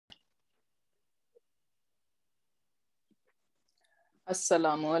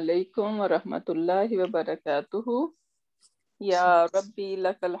Assalamu alaikum wa rahmatullahi wa barakatuhu. Ya Rabbi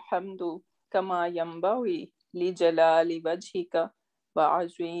lakal hamdu kama yambawi li jalali wajhika wa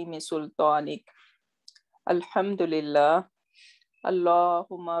azimi sultanik. Alhamdulillah.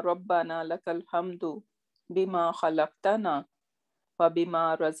 Allahumma rabbana lakal hamdu bima khalaqtana wa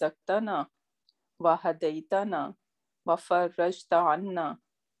bima razaqtana wa hadaitana wa farajta anna.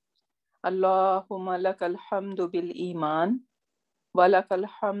 Allahumma lakal hamdu bil iman walakal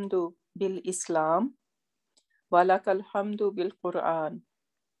hamdu bil Islam, walakal hamdu bil Quran.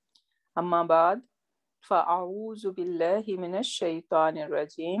 Amma ba'd, fa'a'uzu billahi minash shaitanir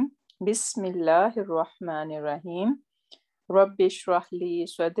rajim. Bismillahir rahmanir rahim. Rabbi shrah li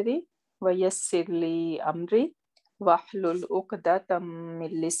sadri wa yassir li amri wahlul uqdatam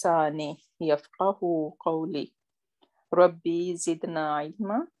min lisani yafqahu qawli. Rabbi zidna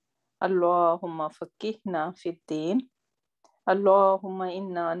ilma. Allahumma faqihna fid din. Allahumma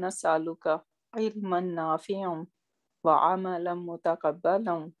inna nas'aluka ilman nafi'an wa amalan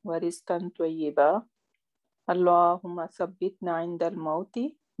mutaqabbalan wa rizqan tayyiba. Allahumma thabbitna indal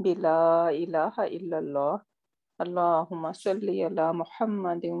mauti bila ilaha illallah. Allahumma salli ala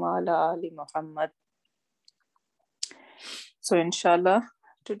Muhammadin wa ala ali Muhammad. So inshallah,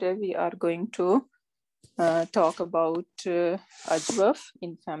 today we are going to talk about Ajwaf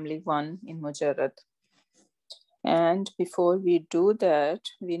in family 1 in Mujarrad. And before we do that,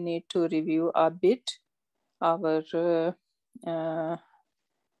 we need to review a bit our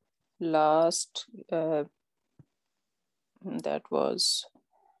last, that was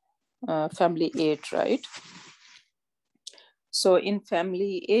family 8, right? So in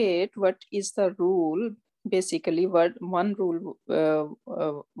family 8, what is the rule? Basically, one rule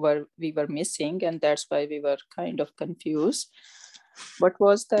we were missing, and that's why we were kind of confused. What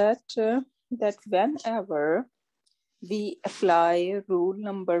was that? That whenever we apply rule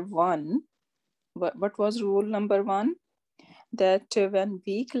number 1. What was rule number 1? That when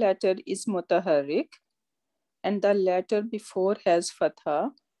weak letter is mutaharrik and the letter before has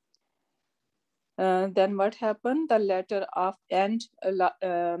fatha, then what happened? The letter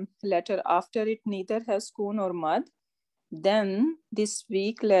letter after it neither has kun or mad. Then this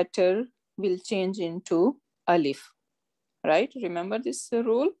weak letter will change into alif, right? Remember this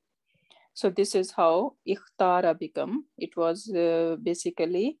rule? So this is how ikhtara become. It was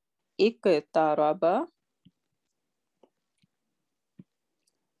basically iktaraba,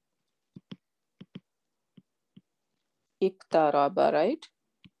 right?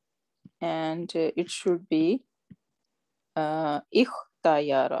 And it should be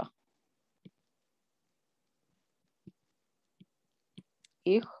ikhtayara.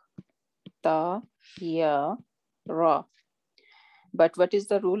 Ikhtayara. But what is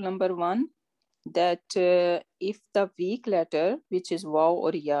the rule number 1? That if the weak letter, which is waw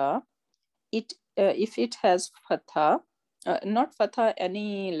or ya, if it has fatha, not fatha,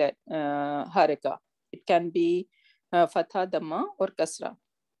 any haraka, it can be fatha, dhamma or kasra.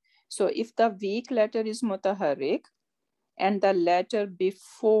 So if the weak letter is mutaharrik and the letter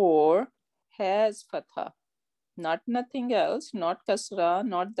before has fatha, not nothing else, not kasra,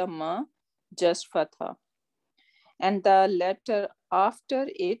 not dhamma, just fatha, and the letter after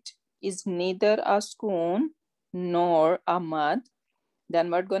it is neither a skun nor a mad, then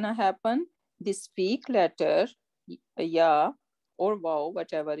what's gonna happen? This weak letter, ya or waw,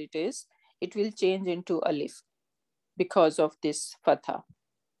 whatever it is, it will change into alif because of this fatha,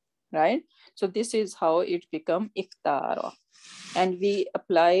 right? So this is how it become ikhtara. And we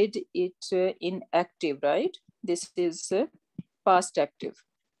applied it in active, right? This is past active.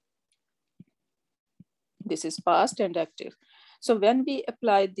 This is past and active. So when we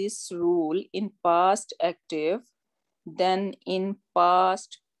apply this rule in past active, then in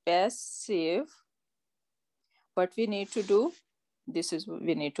past passive, what we need to do, this is what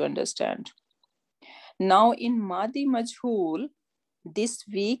we need to understand. Now in Madi Majhul, this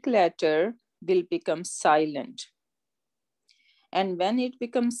weak letter will become silent. And when it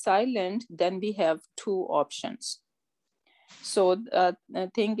becomes silent, then we have 2 options. So the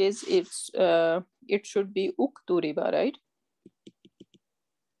thing is, it should be ukturiba, right?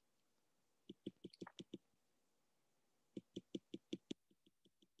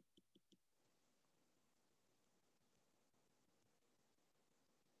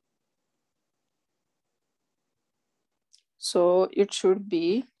 So it should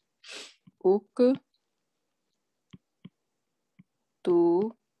be ukturiba,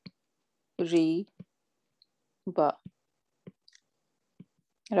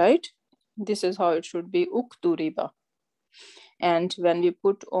 right? This is how it should be, ukturiba. And when we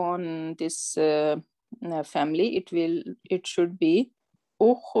put on this family, it should be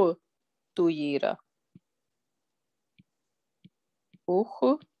Ukhtuyira.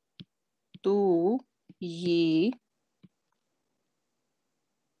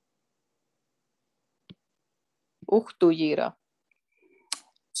 Ukhtuyira.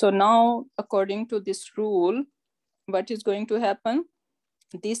 So now, according to this rule, what is going to happen?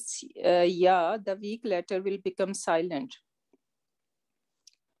 This ya, the weak letter, will become silent.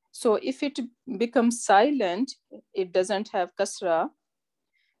 So if it becomes silent, it doesn't have kasra.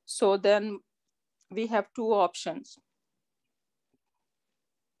 So then we have two options.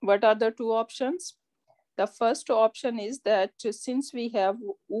 What are the two options? The first option is that since we have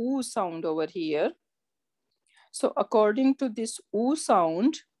oo sound over here, so according to this oo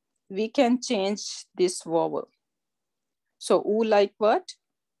sound, we can change this vowel. So oo like what?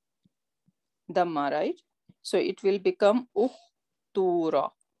 Dhamma, right? So it will become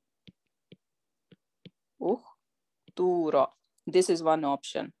uhtura. Uhtura. This is one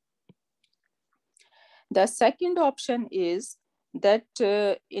option. The second option is that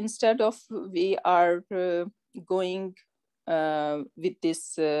instead of we are going with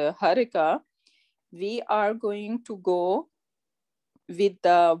this harika, we are going to go with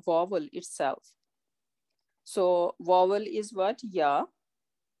the vowel itself. So vowel is what? Ya,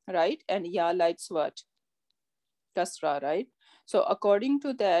 right? And ya likes what? Kasra, right? So according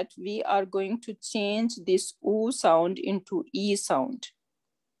to that, we are going to change this oo sound into e sound.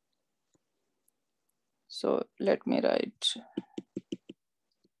 So let me write.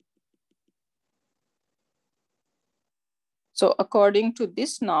 So according to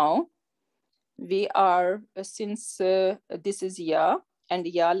this now, we are, since this is ya and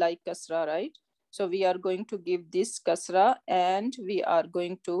ya like kasra, right? So we are going to give this kasra and we are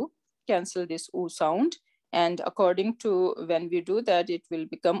going to cancel this oo sound. And according to when we do that, it will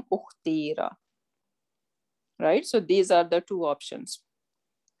become ukhtira, right? So these are the two options.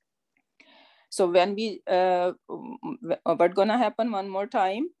 So when we, what's gonna happen one more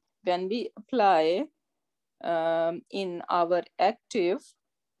time, when we apply in our active,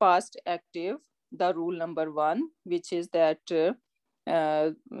 past active, the rule number 1, which is that the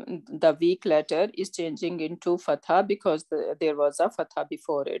weak letter is changing into fatha because there was a fatha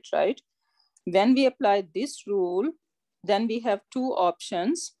before it, right? When we apply this rule, then we have two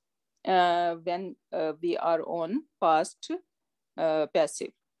options when we are on past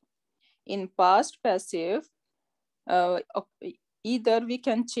passive. In past passive, either we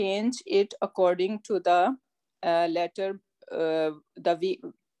can change it according to the letter,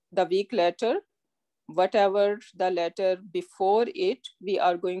 the weak letter, whatever the letter before it, we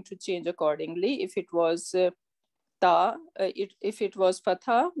are going to change accordingly. If it was ta, if it was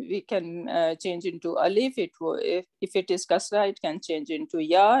fatha, we can change into alif. If it is kasra, it can change into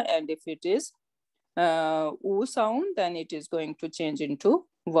ya, and if it is oo sound, then it is going to change into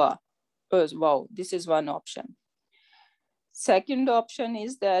wa. Wow, this is one option. Second option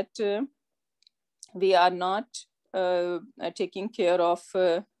is that we are not taking care of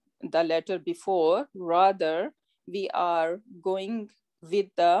the letter before, rather we are going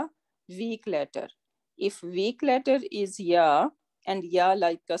with the weak letter. If weak letter is ya and ya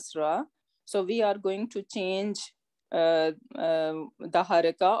like kasra, so we are going to change the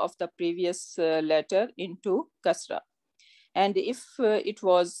haraka of the previous letter into kasra. And if it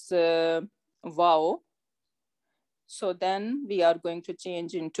was vav, so then we are going to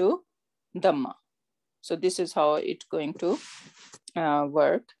change into dhamma. So this is how it's going to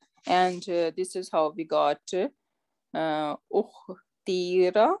work. And this is how we got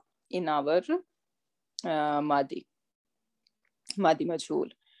ukhtira in our Madi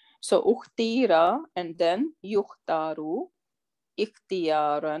Majhul. So ukhtira and then yukhtaru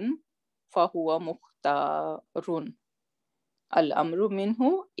ikhtiyaran fahuwa mukhtarun. Al-amru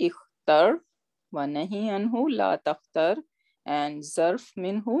minhu ikhtar wa nahi anhu la takhtar, and zarf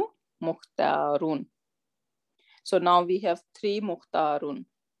minhu mukhtarun. So now we have 3 mukhtarun.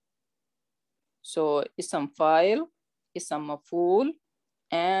 So isam fa'il, isam maf'ul,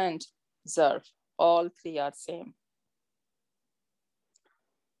 and zarf. All 3 are same.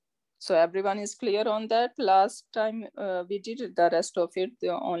 So everyone is clear on that. Last time we did the rest of it.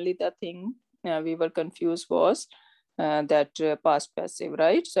 The only the thing we were confused was that past passive,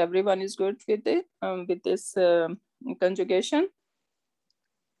 right? So everyone is good with it, with this conjugation.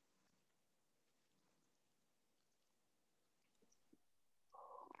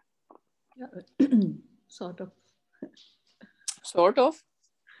 Yeah, sort of. Sort of.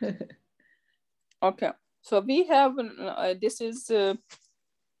 Okay. So we have this is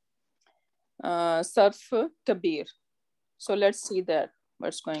Sarf Kabir. So let's see that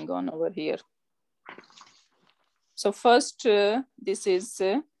what's going on over here. So first, this is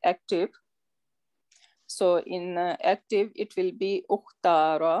active. So in active, it will be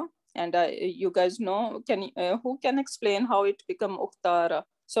ukhtara. And you guys know, who can explain how it become ukhtara?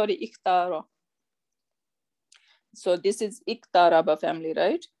 Sorry, ikhtara. So this is iktaraba family,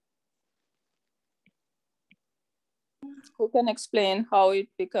 right? Who can explain how it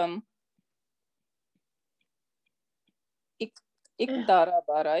become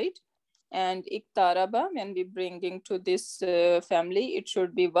iktaraba, right? And iktaraba, when we bringing to this family, it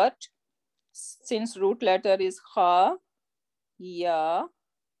should be what? Since root letter is kha, ya,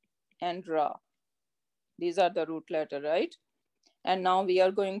 and ra. These are the root letter, right? And now we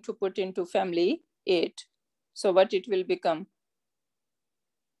are going to put into family 8. So what it will become?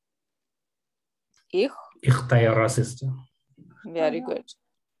 Ikhtayara, sister. Very good.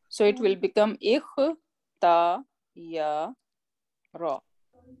 So it will become ikhtayara.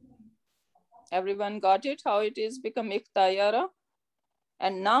 Everyone got it? How it is become ikhtayara?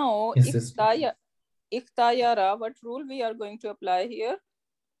 And now Yes, ikhtayara, what rule we are going to apply here?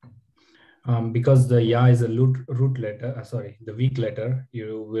 Because the ya is a root letter, the weak letter,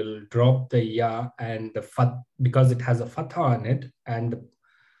 you will drop the ya and the fat, because it has a fatha on it, and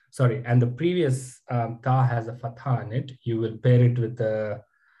the previous ta has a fatha on it. You will pair it with the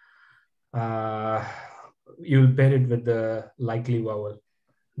likely vowel,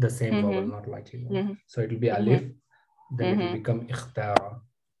 the same vowel, not likely vowel. So it will be alif, then it will become ikhtara.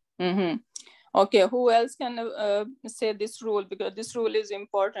 Okay, who else can say this rule, because this rule is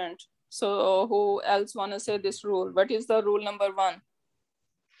important. So who else want to say this rule? What is the rule number 1?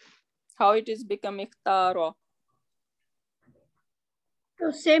 How it is become ikhtara?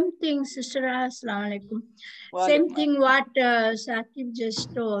 So same thing, sister. Assalamu alaikum. Same thing what Saqib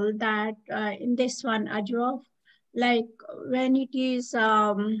just told, that in this one, Ajwaf, like when it is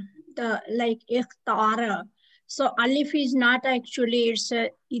the like ikhtara, so alif is not actually, it's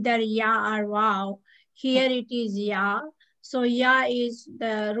either ya or wow. Here it is ya. So ya is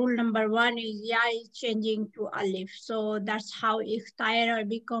the rule number 1 is ya is changing to alif. So that's how ikhtara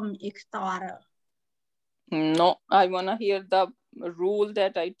become ikhtara. No, I want to hear the rule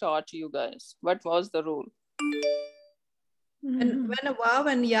that I taught you guys. What was the rule? When a waw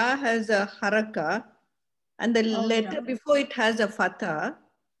and ya has a haraka and the letter before it has a fatha,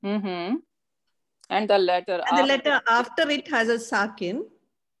 and the letter after it has a sakin.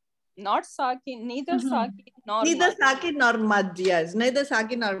 Not sakin, neither sakin nor neither mad. Sakin nor mad, yes. Neither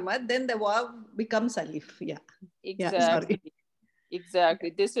sakin nor mad, then the waw becomes alif. Yeah. Exactly. Yeah,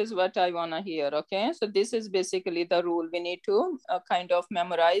 exactly. This is what I want to hear. Okay. So this is basically the rule. We need to kind of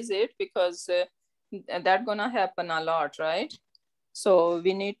memorize it, because that's going to happen a lot, right? So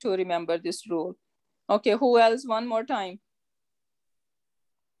we need to remember this rule. Okay. Who else? One more time.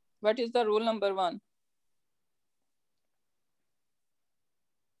 What is the rule number 1?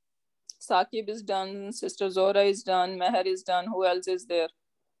 Saqib is done. Sister Zora is done. Meher is done. Who else is there?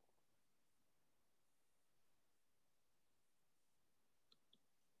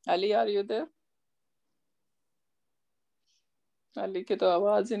 Ali, are you there? Ali की तो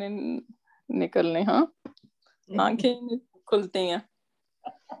आवाज ही नहीं निकलनी, हाँ, आंखें नहीं खुलती हैं.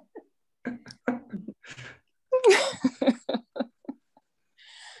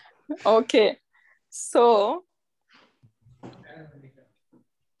 Okay, so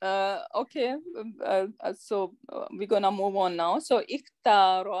okay, so we're gonna move on now. So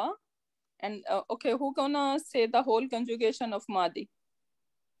iftara, and okay, who gonna say the whole conjugation of madi?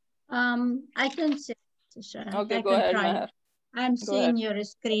 I can say. Okay, go ahead, Meher. I'm seeing your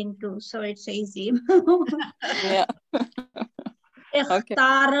screen too, so it's easy. Yeah.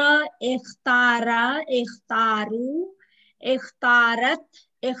 Ikhtara, ikhtara, ikhtaru, ikhtarat,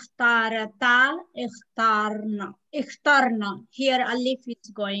 ikhtarata, ikhtarna. Ikhtarna. Here alif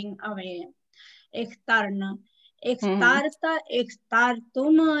is going away. Ikhtarna. Ikhtarta,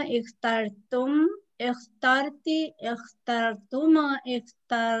 ikhtartuma, ikhtartum, ikhtarti, ikhtartuma,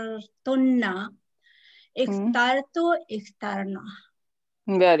 ikhtartunna. Ikhtartu, ikhtarna.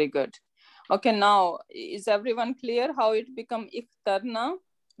 Very good. Okay, now is everyone clear how it become ikhtarna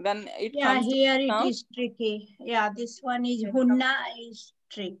when it comes? Here it is tricky. Yeah, this one is hunna is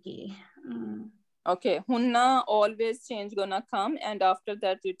tricky. Okay, hunna always change gonna come, and after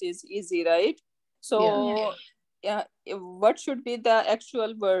that it is easy, right? So yeah, what should be the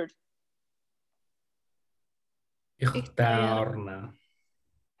actual word? Ikhtarna.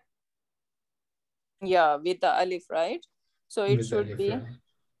 Yeah, with the alif, right? So it should be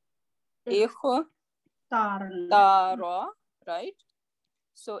ikhtara, right?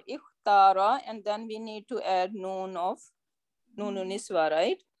 So ikhtara, and then we need to add noon niswa,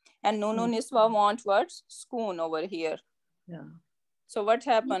 right? And Nunu Niswa want what? Skoon over here. Yeah. So what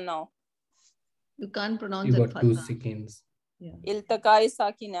happened now? You can't pronounce You it. got 2 seconds. Yeah. Iltakai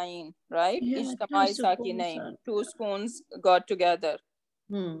Sakinain, right? Yeah, Ishtamai two Sakinain. spoons. 2 spoons got together.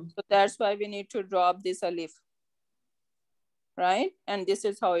 Hmm. So that's why we need to drop this alif. Right? And this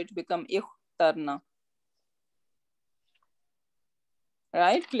is how it become ikhtarna.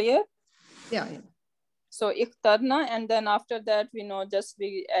 Right? Clear? Yeah, yeah. So ikhtarna, and then after that we know just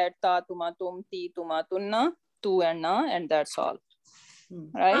we add ta, tuma, tum, ti, tuma, tunna, tu and na, and that's all.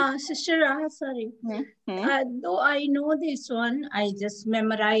 Right? Sister Raha, sorry. Though I know this one, I just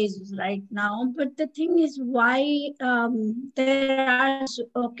memorized right now. But the thing is, why there is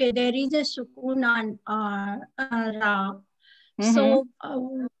a sukun on ra. So,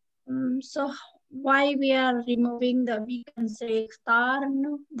 so why we are removing we can say ikhtar,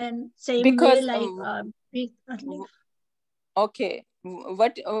 no? Then same Because, way like big alif. Okay,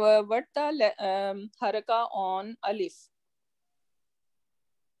 what the haraka on alif?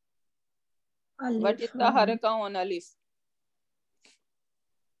 What is the haraka on alif?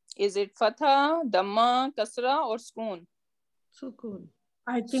 Is it fatha, dhamma, kasra, or skoon? Sukun.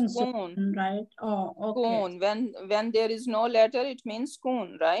 I think skoon, right? Oh, okay. Skoon. When there is no letter, it means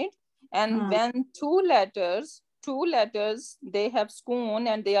skoon, right? And when two letters, they have skoon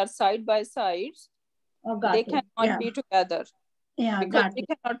and they are side by sides, they cannot be together. Yeah, because we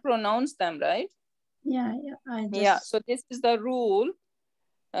cannot pronounce them, right? Yeah, yeah. So this is the rule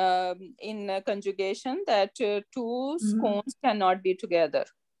in conjugation that two skoons cannot be together.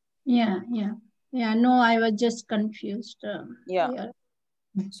 Yeah. No, I was just confused. Yeah.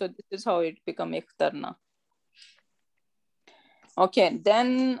 So this is how it become ikhtarna. Okay,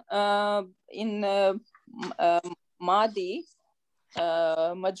 then in Madi,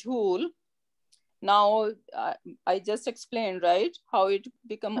 Majhul, now I just explained, right, how it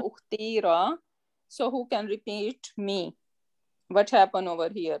become ukhtira. So who can repeat me? What happened over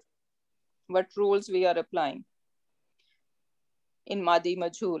here? What rules we are applying in Madi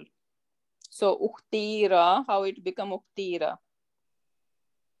Majhul? So ukhtira, how it become ukhtira?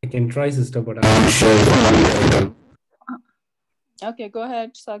 I can try, sister, but I'm not sure. Okay, go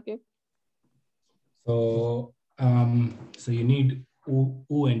ahead, Saqib. So, so you need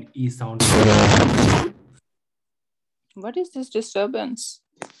U and E sound. What is this disturbance?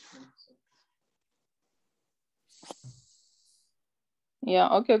 Yeah,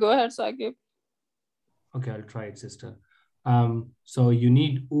 okay, go ahead, Saqib. Okay, I'll try it, sister. So you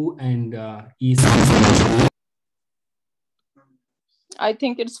need U and E sound. I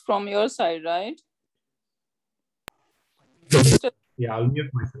think it's from your side, right? Yeah, I'll mute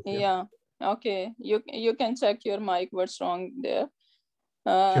myself. Yeah. Okay, you can check your mic, what's wrong there.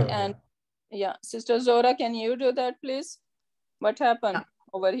 Sure, and yeah, Sister Zora, can you do that, please? What happened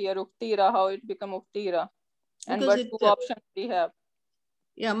over here, uktira, how it become uktira? And what two options we have?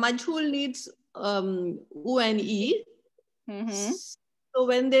 Yeah, majhul needs U and E. So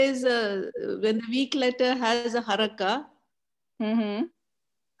when there's when the weak letter has a haraka,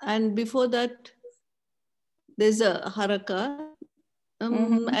 and before that there's a haraka,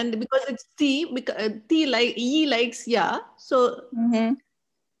 and because it's T, because T like E likes ya, so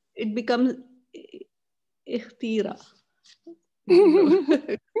it becomes ikhtira.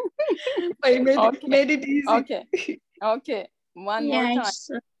 I made it easy. Okay. One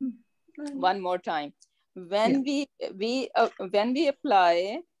more time. When we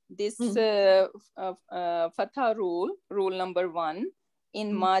apply this fatha rule number 1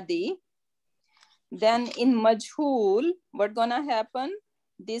 in Madi, then in Majhul, what gonna happen?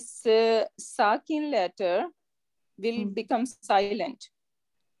 This sakin letter will become silent.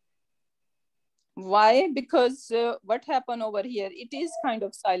 Why? Because what happened over here? It is kind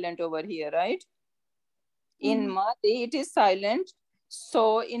of silent over here, right? In Madi, it is silent.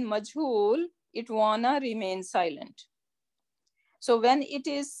 So in Majhul, it wanna remain silent. So when it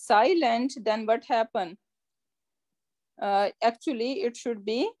is silent, then what happened? Actually, it should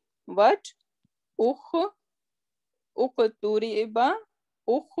be what? Turiba,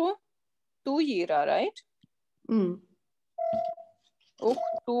 tuyira, right?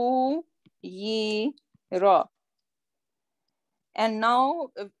 Tuyira. And now,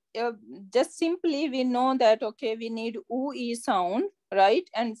 just simply we know that, okay, we need ue sound, right?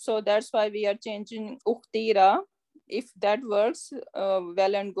 And so that's why we are changing uktira, if that works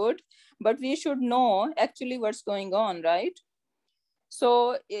well and good. But we should know actually what's going on, right?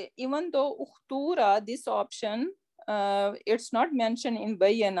 So even though uktura, this option, it's not mentioned in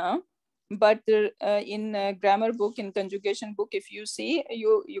Bayana, but in grammar book, in conjugation book, if you see,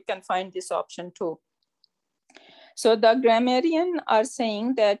 you can find this option too. So the grammarian are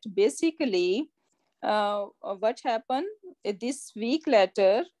saying that basically what happened, this weak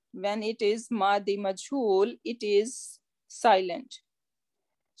letter, when it is Madi Majhul, it is silent.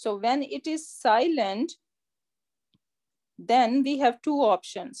 So when it is silent, then we have two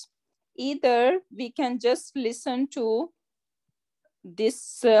options. Either we can just listen to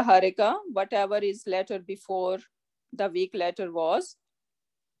this harika, whatever is letter before the weak letter was.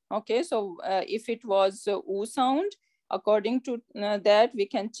 Okay, so if it was U sound, according to that, we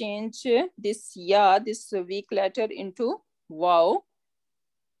can change this ya, this weak letter, into wow,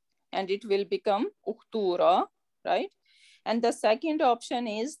 and it will become uktura, right? And the second option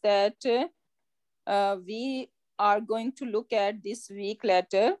is that we are going to look at this weak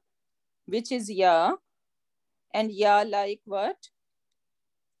letter, which is ya, and ya like what?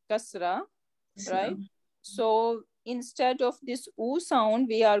 Kasra, right? So instead of this U sound,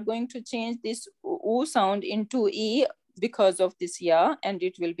 we are going to change this U sound into E because of this ya, and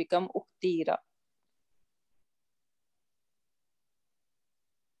it will become uktira.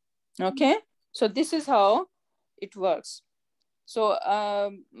 Okay, so this is how it works. So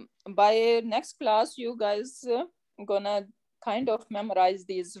by next class, you guys gonna kind of memorize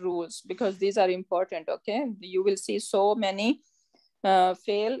these rules because these are important. Okay, you will see so many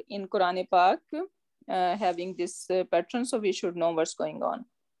fail in Quran Pak having this pattern, so we should know what's going on.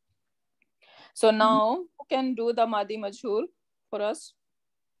 So now who can do the Madi Majhul for us?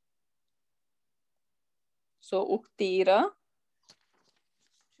 So uktira.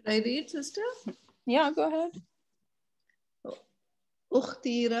 Should I read, sister? Yeah, go ahead.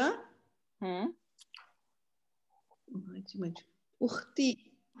 Ukhtira. Ukhtira.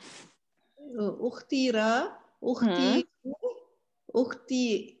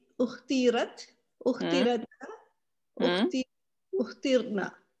 Ukhtirat. Ukhtirat.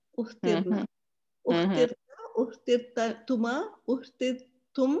 Ukhtirna. Ukhtirna. Ukhtirta. Ukhtirtuma.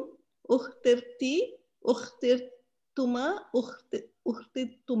 Ukhtirtum. Ukhtirti. Ukhtirtuma.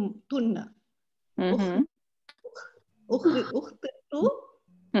 Ukhtirtumtunna. Ukhtirtu.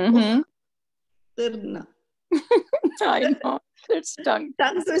 Ukhtirna. I know, it's tongue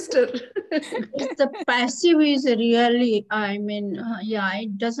twister. The passive is really, I mean, yeah,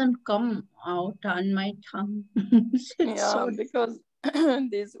 it doesn't come out on my tongue. Yeah, so because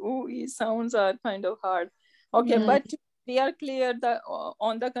these ooey sounds are kind of hard. Okay, but we are clear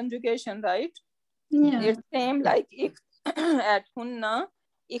on the conjugation, right? Yeah. It's same like if at hunna,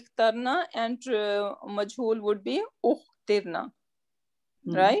 ikhtarna, and majhul would be ukhtirna,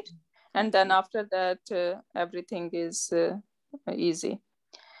 right? And then after that, everything is easy.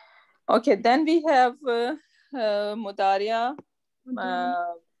 Okay, then we have Mudariya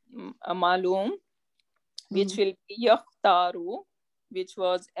Malum, which will be Yakhtaru, which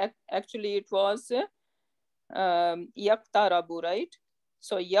was actually it was Yakhtarabu, right?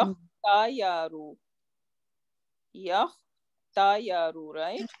 So Yakhtayaru. Yakhtayaru,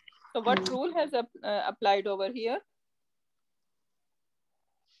 right? So what rule has applied over here?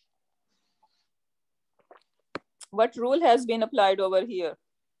 What rule has been applied over here?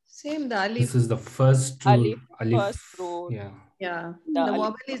 Same, the alif. This is the first rule. Alif. First rule. Yeah. Yeah. The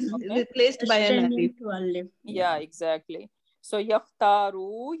vowel is replaced by an alif. Yeah, exactly. So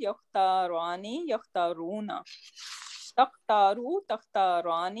yakhtaru, yakhtarani, yakhtaruna. Takhtaru,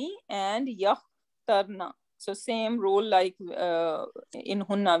 takhtarani, and yakhtarna. So same rule like in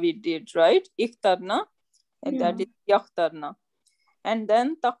hunna we did, right? Ikhtarna, and that is yakhtarna. And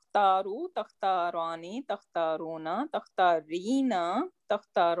then takhtaru, takhtarani, takhtaruna, takhtarina,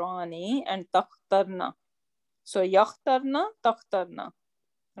 takhtarani, and takhtarna. So yakhtarna, takhtarna,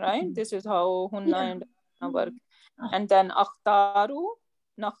 right? This is how hunna and hunna work. And then akhtaru,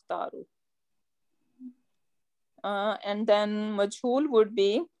 nakhtaru. And then majhul would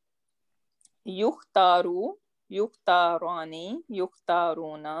be yukhtaru, yukhtarani,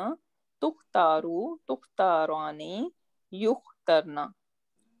 yukhtaruna, tukhtaru, tukhtarani, yukhtarna.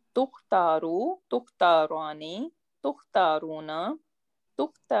 Tukhtaru, tukhtarani, tukhtaruna,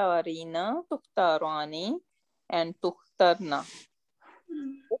 tukhtarina, tukhtarani, and tukhtarna.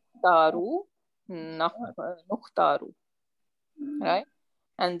 Tukhtaru, nukhtaru. Right?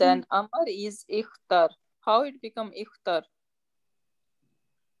 And then amar is ikhtar. How it become ikhtar?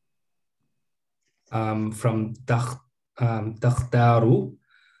 From takhtaru,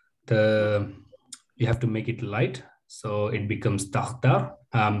 you have to make it light, so it becomes takhtar.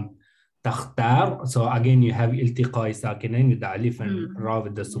 Takhtar, so again you have iltiqai sakinain with the alif and ra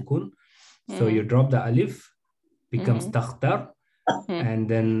with the sukun. So you drop the alif, becomes takhtar, and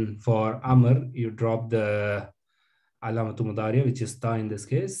then for amr you drop the alamatu mudari, which is ta in this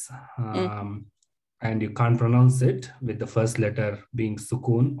case. and you can't pronounce it with the first letter being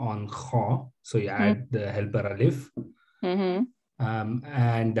sukun on kha. So you add the helper alif. And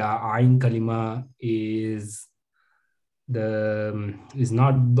ayn kalima is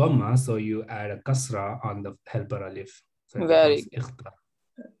not dhamma, so you add a kasra on the helper alif. So it becomes ikhtar.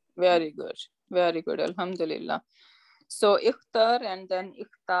 Very good. Very good. Alhamdulillah. So ikhtar and then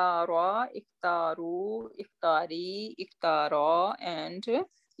ikhtara, ikhtaru, ikhtari, ikhtara, and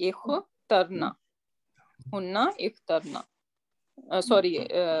ikhtarna. Hunna ikhtarna. Sorry,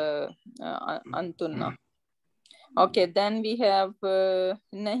 antunna. Okay, then we have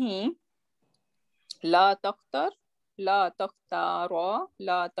nahi, la takhtar, la takhtara,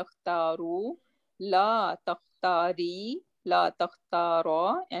 la takhtaru, la takhtari, la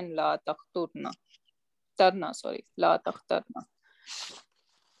takhtara, and la takhturna. Sorry, la takhtarna.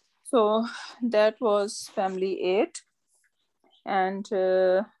 So that was family 8. And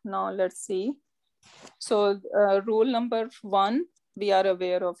now let's see. So rule number 1, we are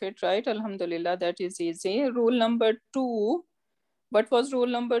aware of it, right? Alhamdulillah, that is easy. Rule number 2, what was rule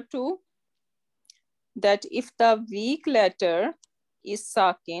number 2? That if the weak letter is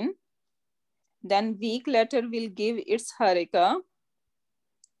sakin, then weak letter will give its harika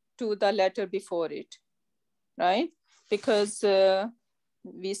to the letter before it, right? Because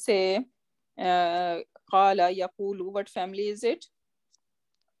we say qala yaqulu, what family is it?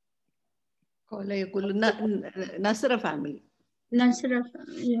 Qala yaqulu, Nasara family. Nasara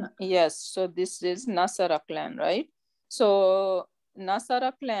family, yeah. Yes, so this is Nasara clan, right? So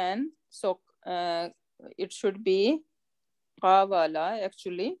Nasara clan, so it should be qawala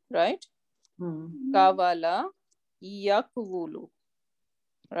actually, right? Qawala yaqwulu,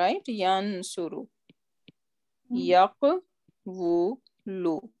 right? Yansuru, yaqwulu,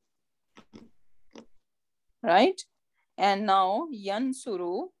 right? And now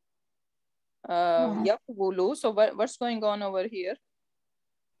yansuru, yaqwulu. So what's going on over here?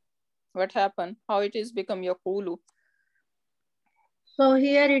 What happened? How it is become yaqulu? So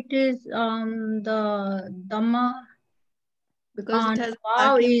here it is the dhamma, because it has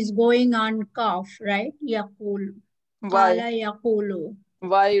wow is going on kaf, right? Yaqul. Why? Qala yaqulu.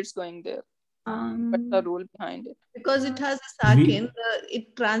 Why it's going there? What's the rule behind it? Because it has a sakin,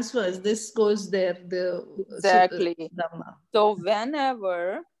 it transfers. This goes there. Exactly. So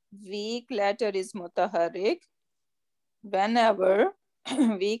whenever weak letter is mutaharrik, and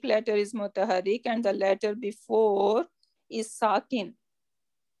the letter before is sakin,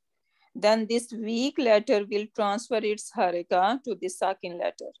 then this weak letter will transfer its harika to the sakin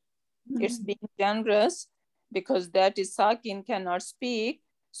letter. It's being generous because that is sakin, cannot speak,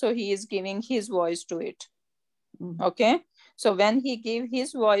 so he is giving his voice to it. Okay, so when he gave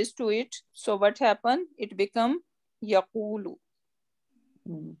his voice to it, so what happened? It become yaqulu,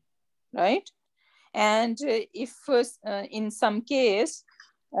 right? And if in some case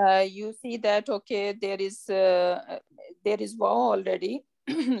you see that okay, there is vaw already,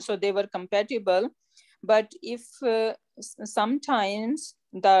 so they were compatible, but if sometimes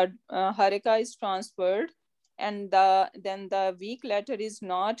the harika is transferred and then the weak letter is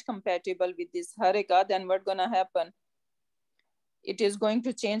not compatible with this harika, then what's gonna happen? It is going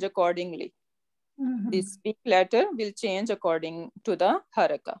to change accordingly. This weak letter will change according to the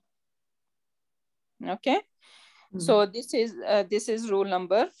harika. Okay, so this is rule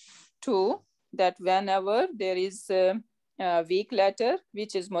number 2, that whenever there is a weak letter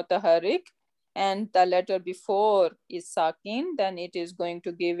which is mutaharrik and the letter before is sakin, then it is going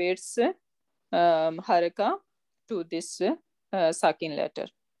to give its haraka to this sakin letter.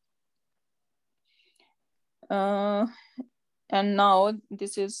 And now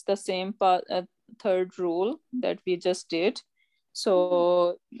this is the same third rule that we just did.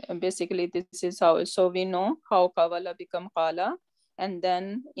 So basically this is how, so we know how qawala become qala, and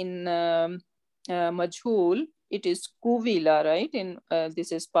then in majhul it is kuvila, right? In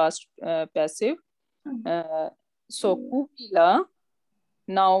this is past passive. So kuvila,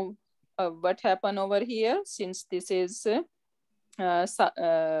 now what happened over here, since this is it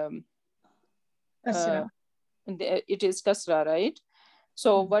is kasra, right?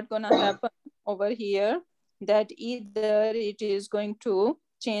 So what gonna happen over here, that either it is going to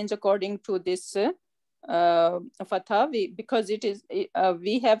change according to this fatha, because it is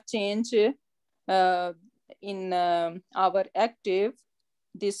we have changed in our active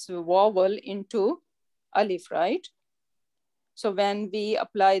this vowel into alif, right? So when we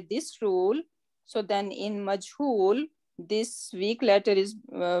apply this rule, so then in majhul this weak letter is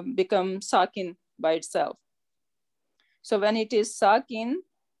become sakin by itself. So when it is sakin,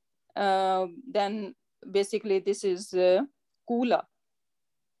 then basically this is kula.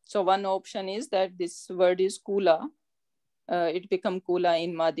 So one option is that this word is kula. It become kula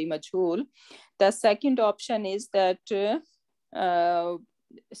in Madi Majhul. The second option is that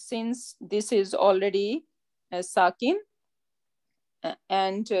since this is already sakin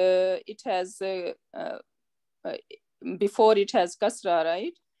and it has before it has kasra,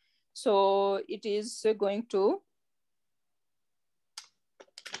 right? So it is going to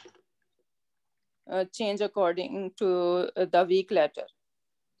change according to the weak letter.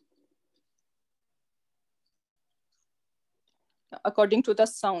 According to the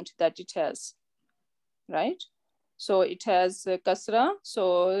sound that it has, right? So it has kasra.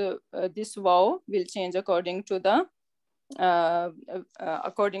 So this waw will change according to the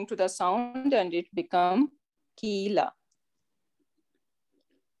sound, and it become kila.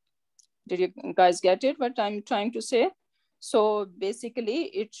 Did you guys get it? What I'm trying to say? So basically,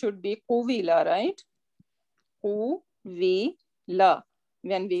 it should be kuvila, right? Kuvila.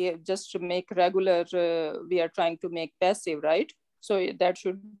 When we just make regular, we are trying to make passive, right? So that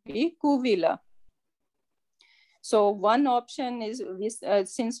should be kuvila. So one option is,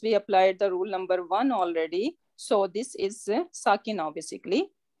 since we applied the rule number 1 already, so this is sakin now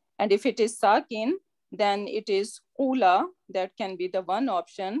basically. And if it is sakin, then it is kula. That can be the one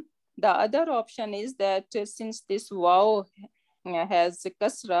option. The other option is that since this waw has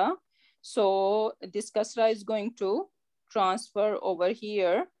kasra, so this kasra is going to transfer over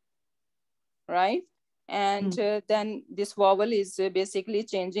here, right? And then this vowel is basically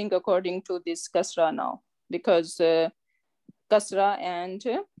changing according to this kasra now, because kasra and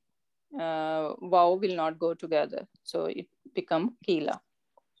waw will not go together. So it become kila.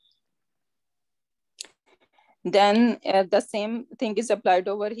 Then the same thing is applied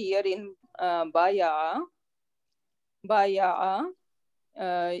over here in baya. Baya.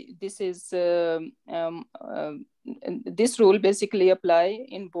 This is this rule basically apply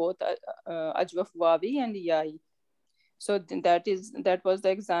in both ajwaf wawi and yai. So that was the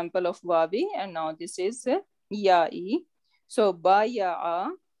example of wawi, and now this is yai. So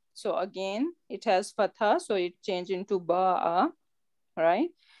baya. So again it has fatha, so it changed into ba'a, right?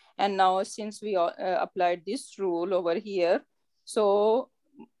 And now since we applied this rule over here, so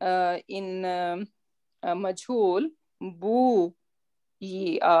in majhul, bu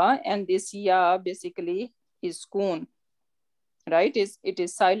ya, and this ya basically is koon, right? It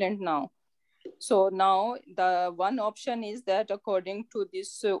is silent now. So now the one option is that according to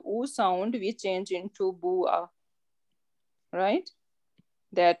this u sound, we change into bu'a, right?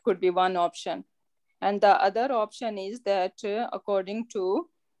 That could be one option. And the other option is that according to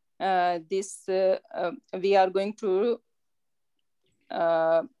this, we are going to,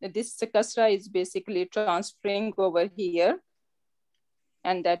 this kasra is basically transferring over here,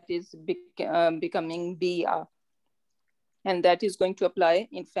 and that is becoming bi'a. And that is going to apply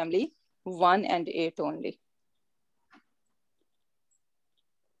in family 1 and 8 only.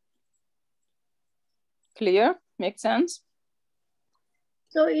 Clear? Make sense?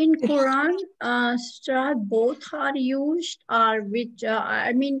 So in Quran, both are used, or which,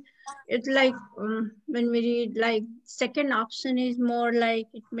 I mean, it's like when we read, like second option is more like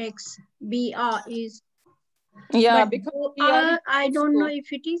it makes BR is. Yeah, but because I don't know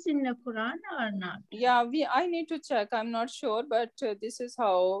if it is in the Quran or not. Yeah, I need to check. I'm not sure, but this is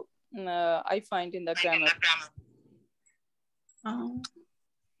how I find in the grammar.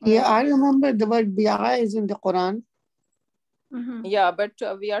 Yeah, I remember the word bi'a is in the Quran. Yeah, but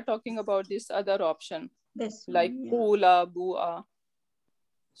we are talking about this other option, this like kula, bu'a.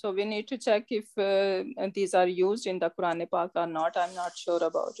 So we need to check if these are used in the Quran Pak or not. I'm not sure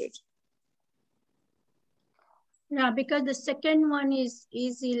about it. Yeah, because the second one is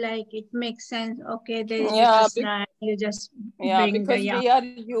easy, like it makes sense. Okay, there is a you just bring because we are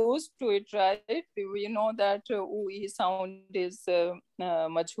used to it, right? We know that ui sound is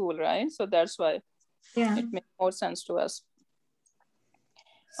majhul, right? So that's why it makes more sense to us.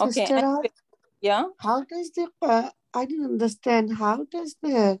 Okay. Sister, yeah. How does the I didn't understand. How does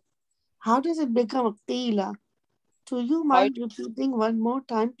it become a qila? Do you mind repeating one more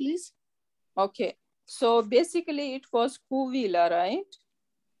time, please? Okay. So basically it was kuvila, right?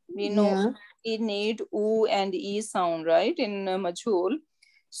 We know we need u and e sound, right? In majhul.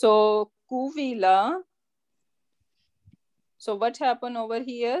 So kuvila. So what happened over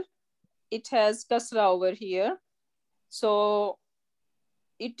here? It has kasra over here. So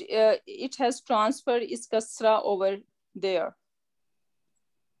it has transferred its kasra over there.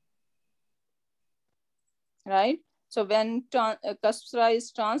 Right? So when kasra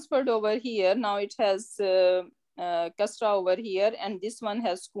is transferred over here, now it has kasra over here, and this one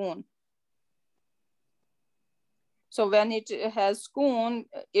has koon. So when it has skun,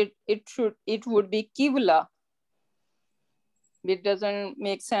 it would be kivla. It doesn't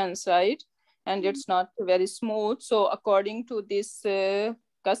make sense, right? And it's not very smooth. So according to this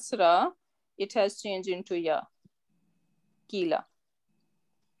kasra, it has changed into ya, kila.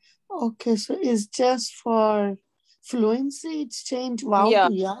 Okay, so it's just for fluency, it's changed wow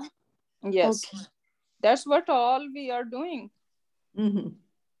to ya? Yes. Okay. That's what all we are doing.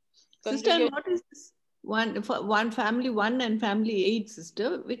 Sister, what is this? One family 1 and family 8,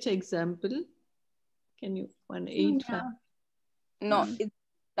 sister. Which example? Can you 1 8? No,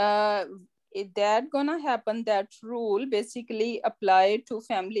 that gonna happen. That rule basically apply to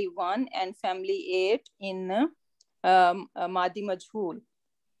family 1 and family 8 in Madi Majhul.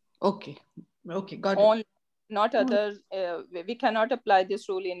 Okay, got it. Not other. We cannot apply this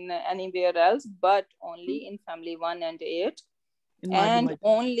rule in anywhere else, but only in family 1 and 8, and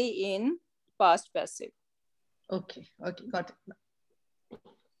only in past passive. Okay, got it.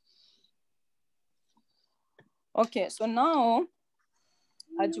 Okay, so now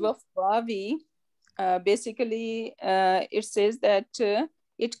Ajwaf Wawi, basically it says that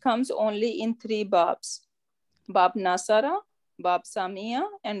it comes only in 3 babs: Bab Nasara, Bab Samia,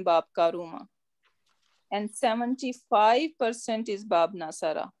 and Bab Karuma. And 75% is Bab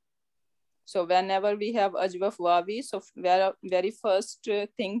Nasara. So whenever we have Ajwaf Wawi, so very first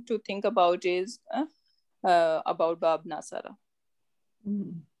thing to think about is about Bab Nasara.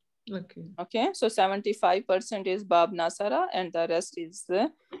 Okay, so 75% is Bab Nasara, and the rest is the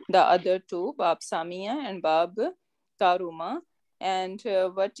other 2, Bab Samia and Bab Karuma. And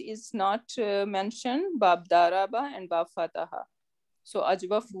what is not mentioned, Bab Daraba and Bab Fataha. So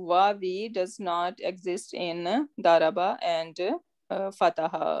Ajwaf Wawi does not exist in Daraba and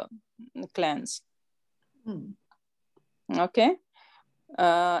Fataha clans. Okay.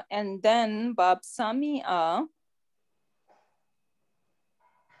 And then Bab Samia.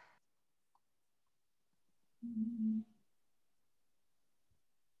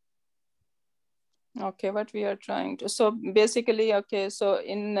 Okay, what we are trying to. So basically, okay, so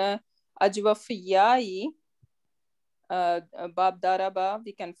in Ajwaf Yai, Bab Daraba,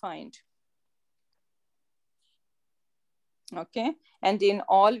 we can find. Okay, and in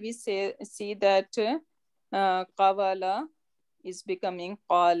all we see that Qawala is becoming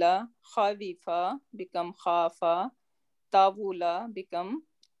Qala, Khawifa become Khafa, Tawula become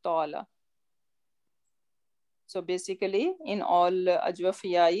Tala. So basically in all Ajwaf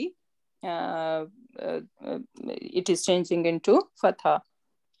Yai, it is changing into Fatha.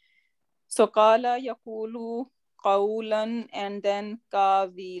 So Qala Yaqulu Qawlan and then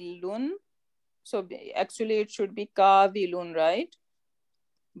Kawilun. So actually it should be Kawilun, right?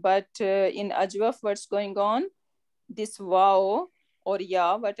 But in Ajwaf, what's going on? This Waw or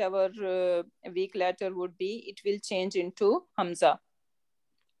Ya, whatever weak letter would be, it will change into Hamza.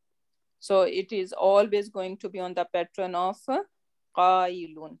 So it is always going to be on the pattern of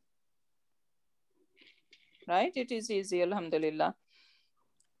Qailun. Right? It is easy, alhamdulillah.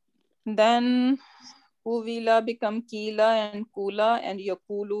 Then Uvila become Kila and Kula, and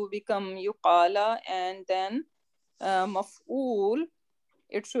Yakulu become Yuqala, and then Maf'ul,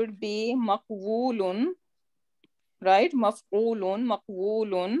 it should be Maqwulun, right? Maf'ulun,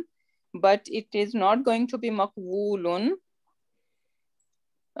 Maqwulun, but it is not going to be Maqwulun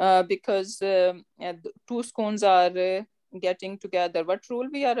because 2 scones are getting together. What rule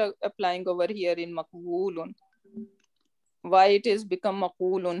we are applying over here in Maqwulun? Why it is become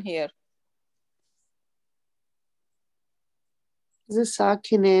Maqwulun here? The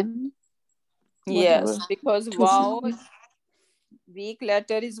Sakinen. Yes, because Waw, weak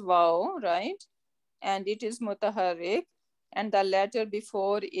letter is Waw, right? And it is Mutaharrik, and the letter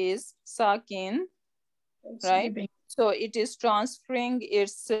before is Sakin, right? So it is transferring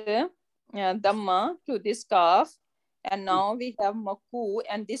its Dhamma to this Kaf, and now we have Maku,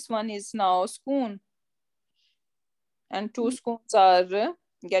 and this one is now Skoon. And 2 scoons are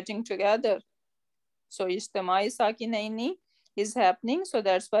getting together. So Istamai Sakinaini is happening. So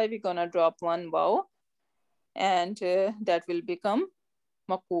that's why we're gonna drop 1 Waw, and that will become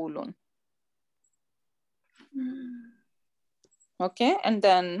Makulun. Okay, and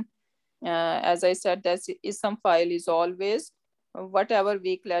then as I said, that some file is always, whatever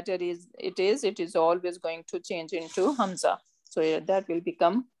weak letter it is always going to change into Hamza. So that will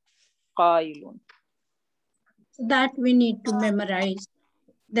become Qailun. That we need to memorize.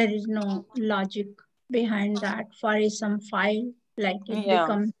 There is no logic behind that for some file, like it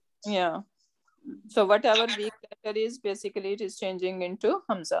becomes. Yeah. So whatever weak letter is, basically it is changing into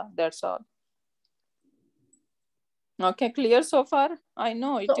Hamza. That's all. Okay, clear so far? I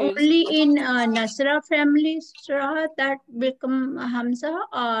know it So is. only in Nasra families that become Hamza,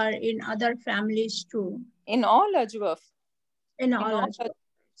 or in other families too? In all ajwaf. In all Ajwa.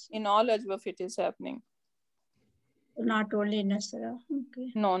 In all ajwaf it is happening. Not only in Nasra.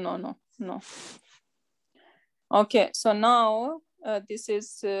 Okay. No. Okay, so now this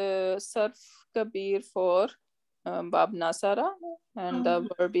is Sarf Kabir for Bab Nasara, and the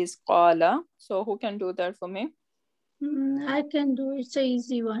verb is Qala. So who can do that for me? I can do it. It's an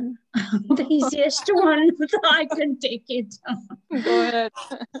easy one. The easiest one, so I can take it. Go ahead.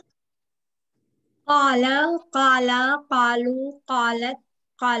 Qala, qala, qalu, qalat,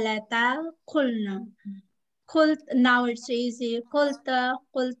 qalata, qulna. Now it's easy. Qulta,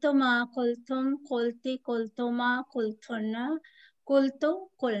 qultuma, qultum, qulti, qultuma, qultunna, qultu,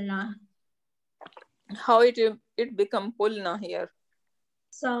 qulna. How it become Qulna here?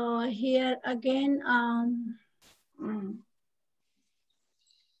 So here again,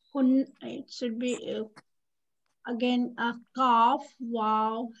 it should be again a kaf,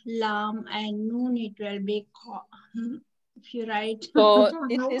 waw, lam, and noon. It will be if you write. So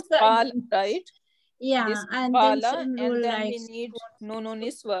this is Qala, right? Yeah, this and Qala, then and then like we need Nunu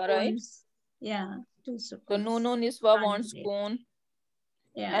Niswa, right? Yeah, two So seconds. Nunu Niswa wants spoon.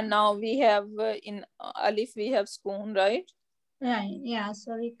 Yeah. And now we have in Alif we have spoon, right? Right. Yeah.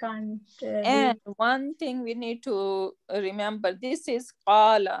 So we can't. And one thing we need to remember: this is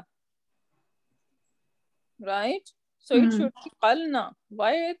Qala, right? So it should be Qalna.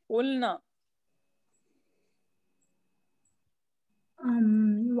 Why Qulna?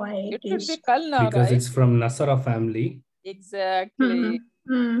 Why it should is be Qalna, because right? it's from Nasara family. Exactly.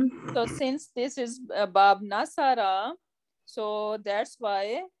 So since this is Bab Nasara, so that's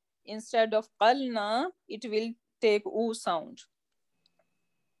why instead of Qalna, it will take U sound.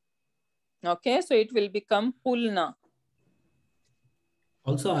 Okay, so it will become Qulna.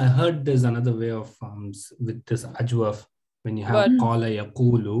 Also, I heard there's another way of with this ajwaf, when you have qala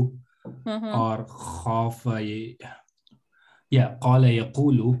yaqulu or khafa. Yeah, qala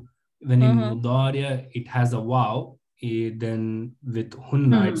yaqulu. When in mudariya it has a waw, then with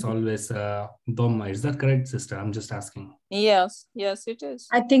hunna it's always dhamma. Is that correct, sister? I'm just asking. Yes, it is.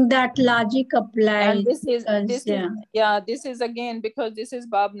 I think that logic applies. And this is again because this is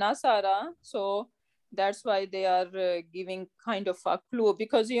Bab Nasara, so that's why they are giving kind of a clue,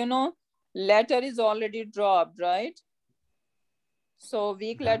 because letter is already dropped, right? So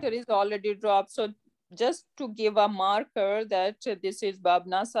weak letter is already dropped. So just to give a marker that this is Bab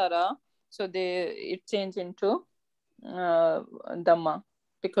Nasara, so it changed into Dhamma,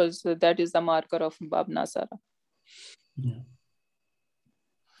 because that is the marker of Bab Nasara. Yeah.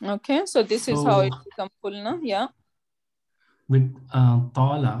 Okay, so this is how it becomes Kulna. Yeah. With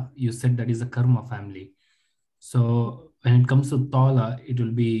Tala, you said that is a Karma family. So when it comes to Tala, it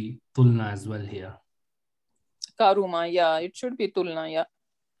will be Tulna as well here. Karuma, yeah, it should be Tulna, yeah.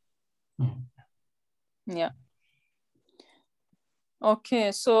 Yeah.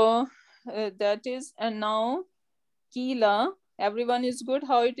 Okay, so that is, and now Kila, everyone is good.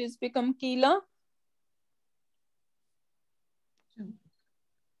 How it is become Kila?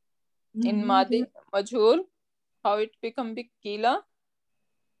 In Madi Majhul, how it become Kila?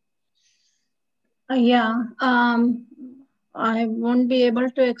 Yeah, I won't be able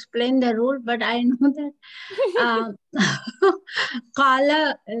to explain the rule, but I know that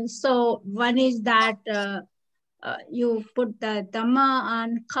Kala, so one is that you put the Dhamma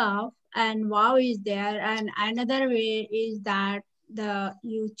on Kaf and Wow is there, and another way is that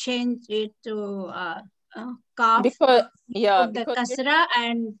you change it to Kaf. Because put the kasra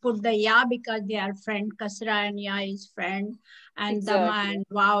and put the ya because they are friend. Kasra and ya is friend, and Dhamma and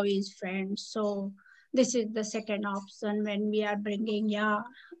Wow is friend. So this is the second option when we are bringing ya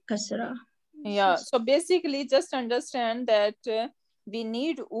kasra. Yeah, so basically just understand that we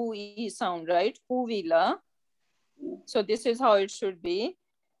need ui sound, right? Uvila. So this is how it should be.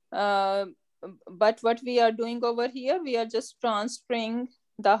 But what we are doing over here, we are just transferring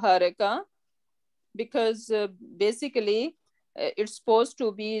the haraka, because basically it's supposed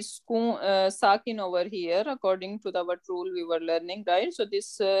to be sakin over here according to what rule we were learning, right? So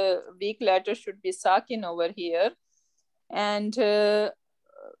this weak letter should be sakin over here, and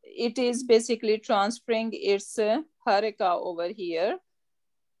it is basically transferring its haraka over here.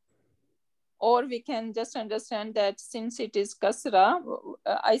 Or we can just understand that since it is kasra,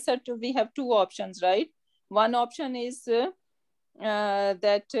 I said we have two options, right? One option is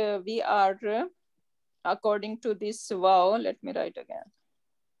that we are according to this vow. Let me write again.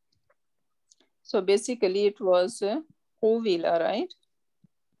 So basically it was Uvila, right?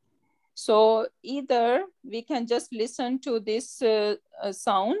 So either we can just listen to this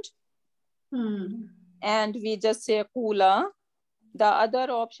sound and we just say kula. The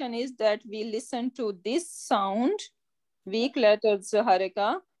other option is that we listen to this sound, weak letters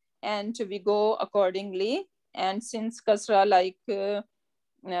haraka, and we go accordingly. And since kasra like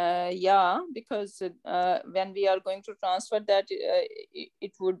yeah, because when we are going to transfer that,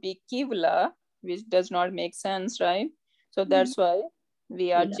 it would be kivla, which does not make sense, right? So that's why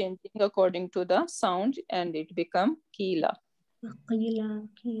we are changing according to the sound and it become kila.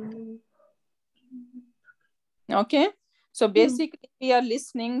 Okay, so basically we are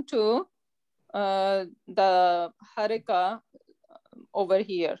listening to the haraka over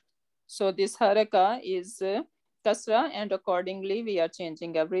here. So this haraka is kasra, and accordingly we are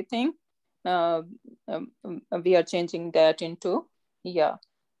changing everything. We are changing that into ya.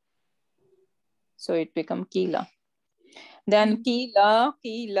 So it become kila. Then kila,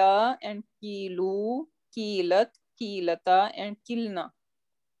 kila, and kilu, kilat, kilata, and kilna.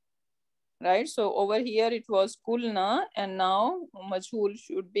 Right? So over here it was kulna, and now majhul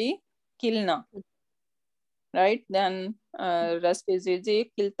should be kilna. Right? Then rest is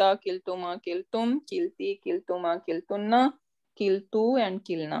easy. Kilta, kiltuma, kiltum, kilti, kiltuma, kiltunna, kiltu, and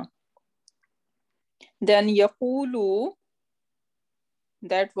kilna. Then yakulu,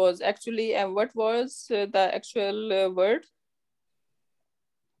 that was actually, what was the actual word?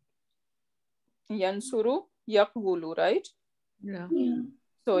 Yansuru, yakulu, right? Yeah.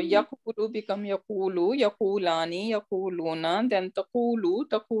 So yakulu become yakulu, yakulani, yakuluna, then takulu,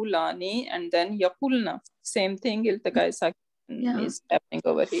 takulani, and then yakulna. Same thing, iltiqa is happening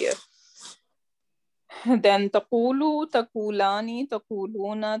over here. Then takulu, takulani,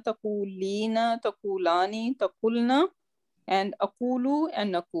 takuluna, takulina, takulani, takulna, and akulu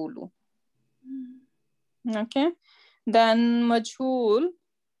and nakulu. Okay. Then majhul.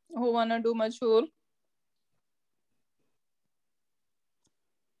 Who wanna do majhul?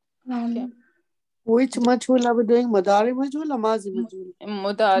 Okay. Which majhul are we doing? Madari majhul or mazi majhul?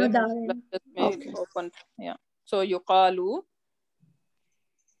 Mudari majhul. Just make it open. Yeah. So yuqalu.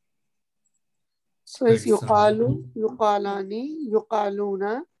 So it's yuqalu, yuqalani,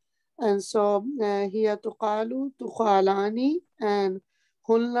 yuqaluna. And so here tuqalu, tuqalani, and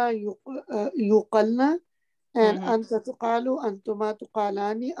hulna yuqalna. And anta tuqalu, antuma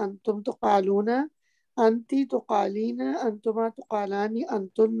tuqalani, antum tuqaluna, anti tuqalina, antuma tuqalani,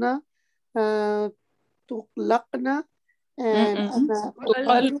 antunna tuqlaqna, and ana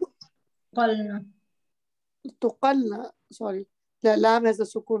tuqalna. Sorry, the lam has a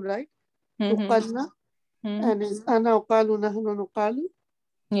sukun, right? Tuqalna, and it's ana uqalu, nahnu nuqalu.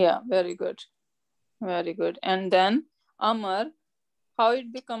 Yeah, very good. Very good. And then amar, how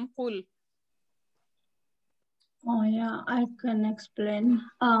it become kul? Oh yeah, I can explain.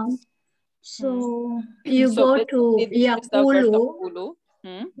 So you so go to yakulu,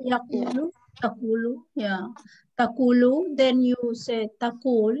 yakulu, takulu, yeah, takulu. Then you say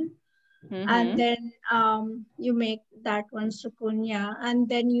takul, and then you make that one sukun, yeah, and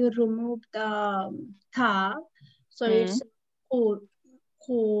then you remove the tha, so it's cool,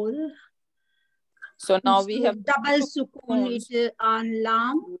 cool. So now we have double sukun it on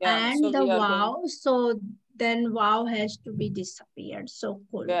lam and so the wow. So then wow has to be disappeared. So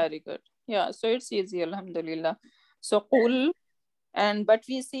cool. Very good. Yeah, so it's easy, alhamdulillah. So cool, and but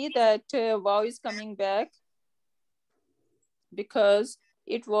we see that wow is coming back because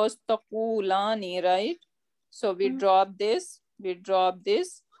it was taqulani, right? So we drop this,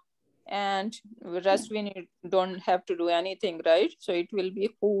 and rest we don't have to do anything, right? So it will be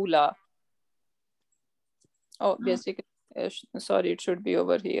hula. Oh, basically, sorry, it should be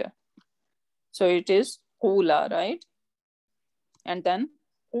over here. So it is hula, right? And then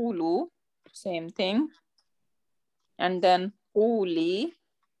hulu, same thing. And then huli,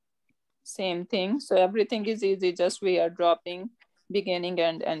 same thing. So everything is easy, just we are dropping beginning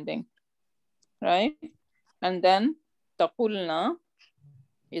and ending, right? And then taqulna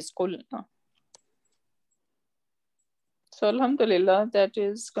is qulna. So alhamdulillah, that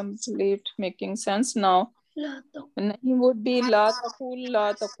is complete, making sense now. Nahi would be la taqul,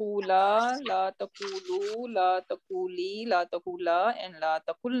 la taqula, la taqulu, la taquli, la taqula, and la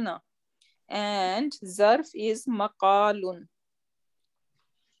taqulna. And zarf is maqalun.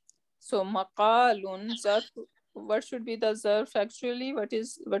 So maqalun, zarf, what should be the zarf actually?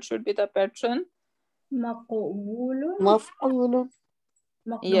 What should be the pattern? Maqulun. Maf'ulun.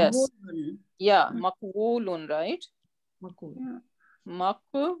 Yes. Yeah, maqulun, right?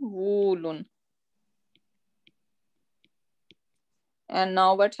 Maqulun. And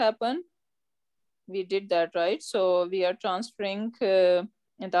now what happened? We did that, right? So we are transferring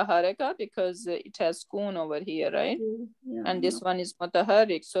the haraka because it has sukun over here, right? Yeah, and this one is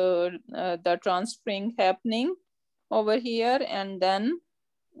mutaharrik. So the transferring happening over here, and then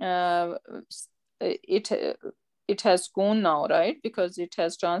it has sukun now, right? Because it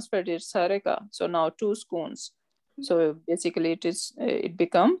has transferred its haraka. So now two sukuns. So basically it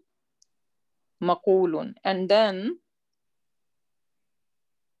become maqulun. And then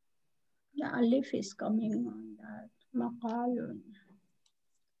the alif is coming on that. Maqalun.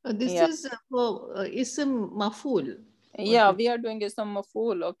 This is for ism maful. Yeah, we are doing ism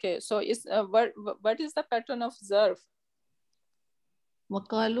maful. Okay, so is what is the pattern of zarf?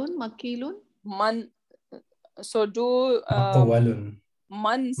 Maqalun, makilun. Man. So do Maqwalun.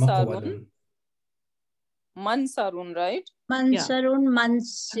 mansarun. Mansarun, right? Mansarun,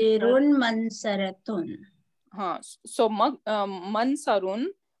 mansirun, mansaratun. So mansarun,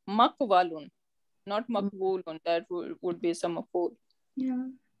 makwalun, not makwulun. That would be some maful. Yeah.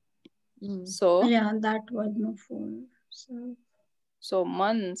 So yeah, that was maful. So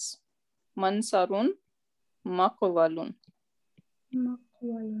mansarun, makwalun.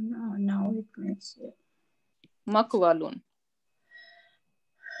 Makwalun. Oh, now it makes it. Makwalun.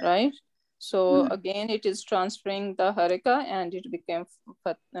 Right? So again, it is transferring the haraka and it became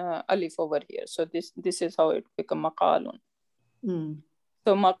alif over here. So this is how it become maqalun.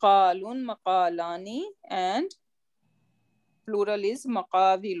 So maqalun, maqalani, and plural is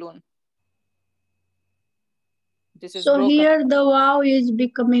maqavilun. This is so broken. Here the wow is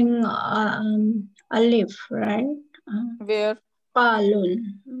becoming alif, right? Where?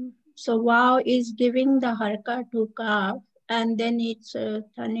 Qalun. So wow is giving the haraka to kaf and then it's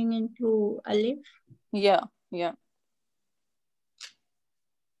turning into alif. Yeah.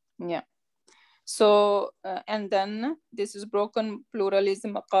 So and then this is broken, plural is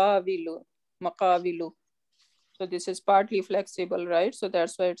maqavilu. So this is partly flexible, right? So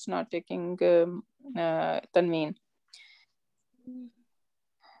that's why it's not taking tanween.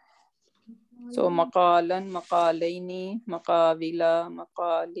 So maqalan, maqalaini, maqavila,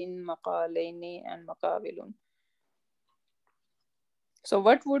 maqalin, maqalaini, and maqavilun. So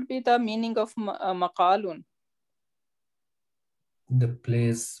what would be the meaning of maqalun? The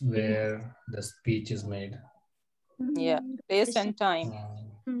place where the speech is made. Yeah, place and time.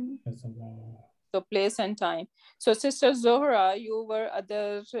 So place and time. So Sister Zohra, you were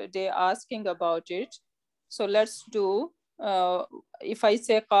other day asking about it. So let's do, if I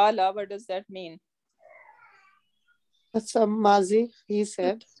say qala, what does that mean? That's a mazi, he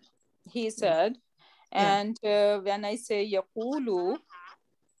said. He said. And when I say yaqulu,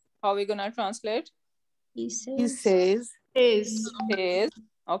 how are we going to translate? He says.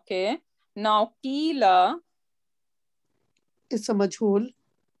 Okay. Now qila. It's a majhul.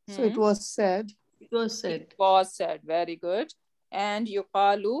 So it was said. It was said. It was said. Very good. And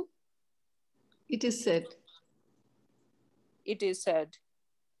yuqalu. It is said. It is said.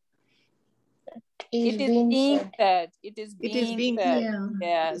 It is being said. It is being said. Yeah.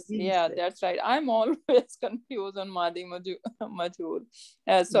 Yes, yeah, said. That's right. I'm always confused on Madi Majhul.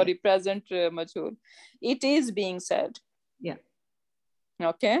 Sorry, present Majhul. It is being said. Yeah.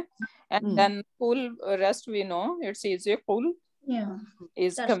 Okay. And then kul, rest we know. It's easy. Kul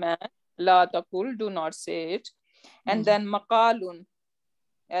is command. La taqul, do not say it. And then maqalun,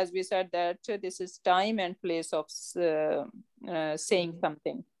 as we said that this is time and place of saying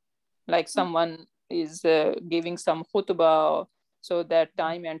something. Like someone is giving some khutbah, so that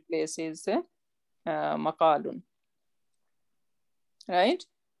time and place is maqalun. Right?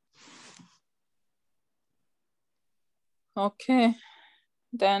 Okay.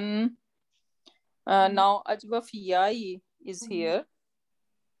 Then now ajwafiyai is here.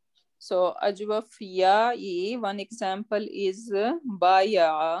 So ajwafiyai, one example is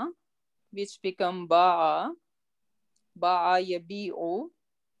baya'a, which become ba'a yabi'u,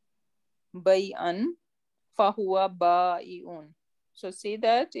 bay'an, fahuwa ba'i'un. So see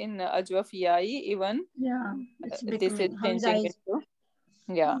that in ajwafiyai even this is changing into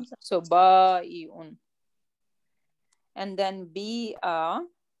so ba'i'un. And then bi'a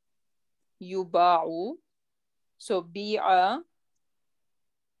yuba'u. So bi'a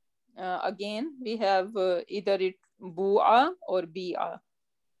again we have either it bu'a or bi'a.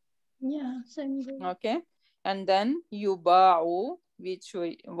 Yeah, same. Okay. And then yuba'u, which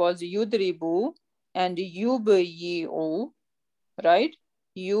was yudribu, and yubayyi'u, right?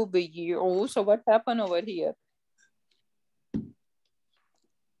 Yubayyi'u. So what happened over here?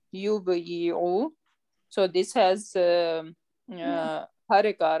 Yubayyi'u. So this has haraka,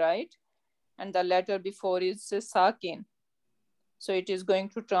 right? And the letter before is sakin. So it is going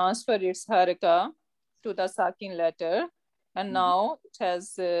to transfer its haraka to the sakin letter. And now it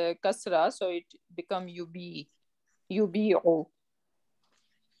has kasra, so it become yubi'u.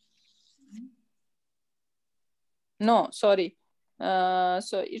 No, sorry.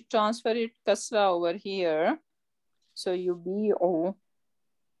 So it transfer it kasra over here. So yubi'u.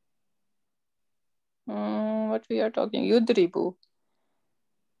 What we are talking? Yudribu.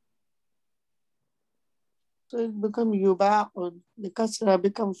 So it become yuba'un. The kasra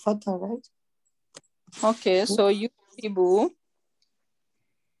become fatha, right? Okay, so yudribu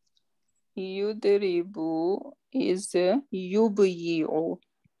is yubyi'u.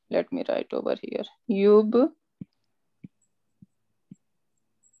 Let me write over here. Yubyi'u.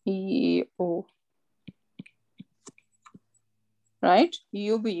 Right?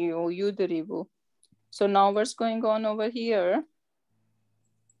 Yudribu. So now what's going on over here?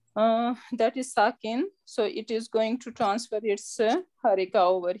 That is sakin. So it is going to transfer its harika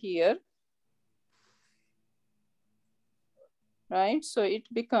over here. Right? So it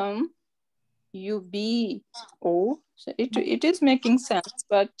become UBO. So it is making sense,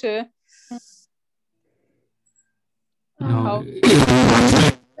 but No.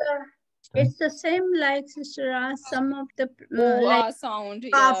 It's the same like Sister As. Some of the like sound.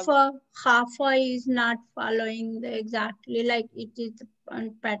 Khafa is not following the exactly like it is the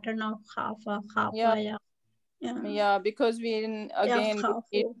pattern of Khafa. Yeah, because we again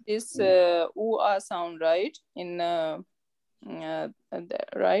repeat this sound, right? In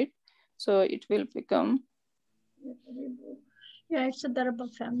right, so it will become. Yeah, it's a Daraba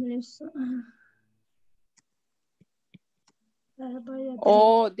family. So.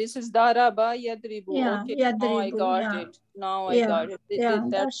 Oh, this is Daraba Yadribu. Yeah, okay, Yadribu, now I got it. Now I got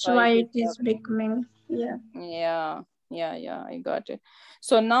it. That's why it is becoming. Yeah, I got it.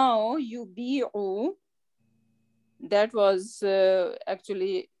 So now Yubi'u, that was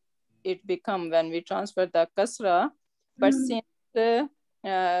actually it become when we transfer the kasra, but since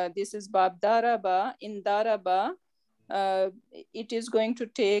this is Bab Daraba, in Daraba, it is going to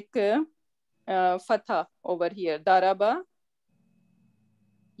take fatha over here. Daraba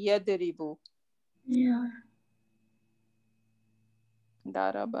Yadribu. Yeah.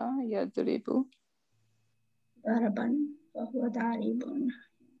 Daraba Yadribu. Daraban Bahwa Daribun.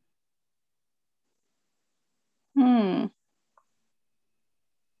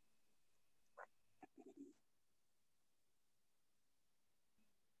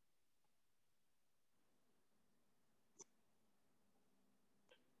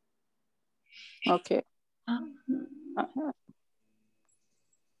 Okay.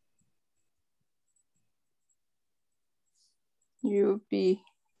 UB.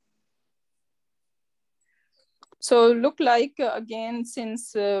 So look like again,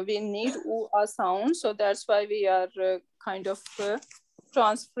 since we need a sound, so that's why we are kind of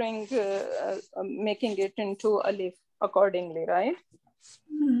transferring, making it into alif accordingly, right?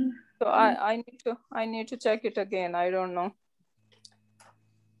 So I need to check it again. I don't know.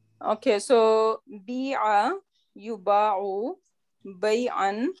 Okay, so bi'a yuba'u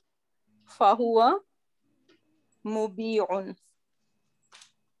bay'an fahuwa mubi'un.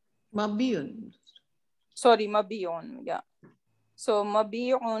 Mabi'un. Sorry, mabi'un, yeah. So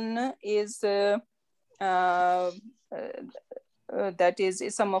mabi'un is that is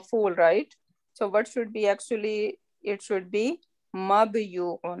a maf'ul, right? So what should be actually, it should be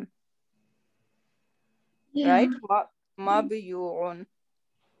mabiyu'un, right? Mabiyu'un.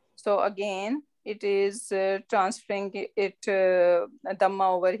 So again, it is transferring it dhamma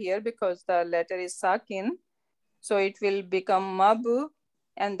over here because the letter is sakin. So it will become mabu,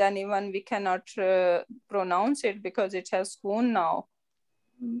 and then even we cannot pronounce it because it has spoon now,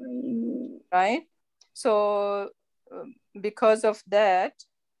 right? So because of that,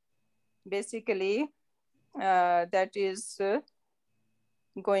 basically that is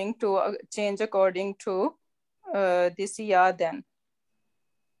going to change according to this ya then,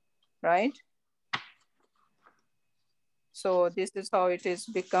 right? So this is how it is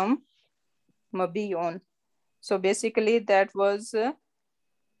become mabiyun. So basically that was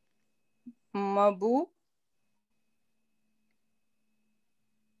mabu.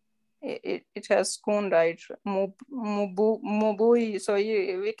 It has spoon, right? Mubu. So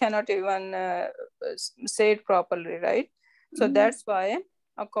we cannot even say it properly, right? So that's why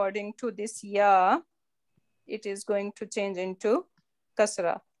according to this ya, it is going to change into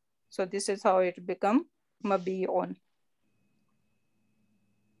kasra. So this is how it become mabi'un.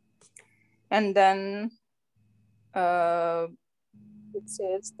 And then it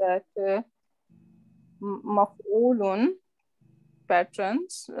says that maf'ulun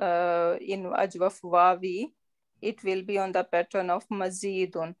patterns in ajwaf wawi, it will be on the pattern of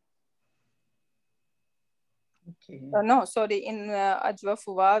mazidun. Okay. No, sorry, in Ajwaf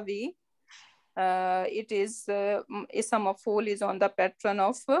Wawi, it is Isam Maf'ul is on the pattern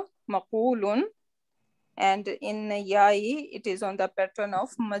of Maqulun, and in Yai, it is on the pattern of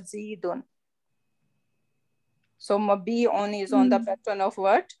Mazidun. So Mabi'un is on the pattern of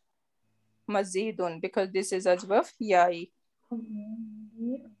what? Mazidun, because this is Ajwaf Yai.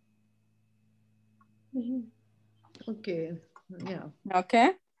 Okay. Yeah.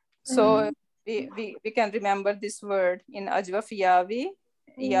 Okay. So we can remember this word in Ajwaf Yawi,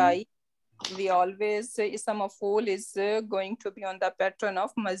 Yai. We always say Isam Maf'ul is going to be on the pattern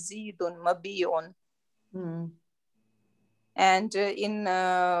of Mazidun, Mabi'un. And in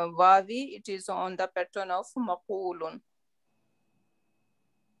Wawi, it is on the pattern of Maqulun.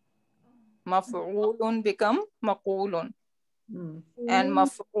 Maf'ulun become Maqulun. And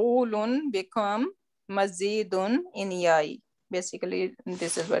Maf'ulun become Mazidun in Yai. Basically,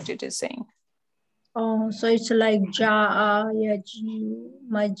 this is what it is saying. Oh, so it's like Ja'a, Yaji,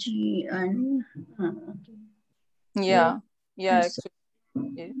 Maji, and okay. Yeah, yeah, actually,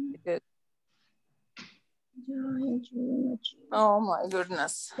 it is. Oh my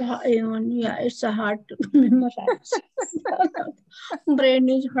goodness. Yeah, it's a hard to memorize. Brain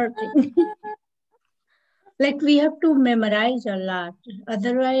is hurting. Like we have to memorize a lot.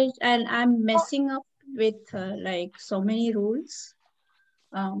 Otherwise, and I'm messing up with like so many rules.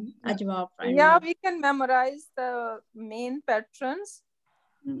 Ajwaf. Yeah, we can memorize the main patterns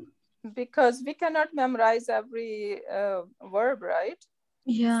because we cannot memorize every verb, right?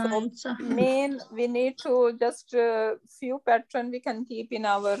 Yeah. So we need to just few pattern we can keep in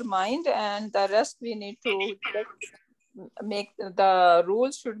our mind, and the rest we need to make the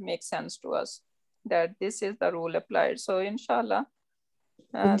rules should make sense to us that this is the rule applied. So inshallah,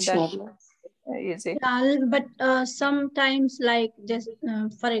 Inshallah. Easy. Yeah, but sometimes like just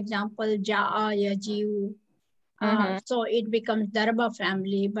for example, Ja'a, Yajiu. So it becomes Darba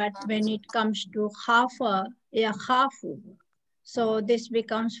family, but when it comes to Khafa, yeah, Khafu. So this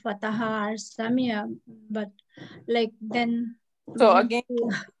becomes Fataha or Samia, but like then. So again,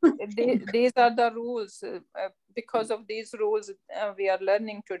 these are the rules. Because of these rules, we are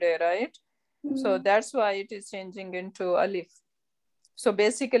learning today, right? So that's why it is changing into Alif. So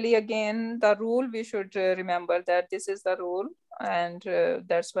basically, again, the rule we should remember that this is the rule, and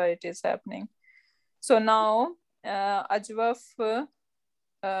that's why it is happening. So now, Ajwaf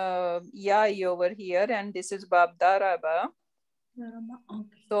Yai over here, and this is Bab Daraba.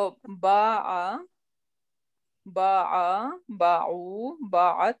 So Ba'a, Ba'a, Ba'u,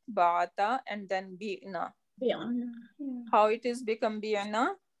 Ba'at, Ba'ata, and then Bi'na. How it is become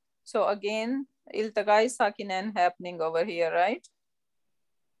Bi'na? So again, Iltagai Sakinan happening over here, right?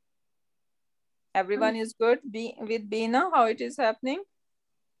 Everyone is good with Bina, how it is happening?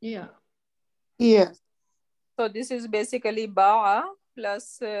 Yeah. Yes. So this is basically Ba'a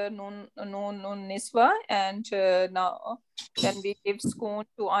plus nun niswa, and now then we give skoon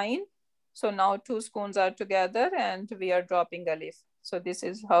to Ain. So now two skoons are together and we are dropping Alif. So this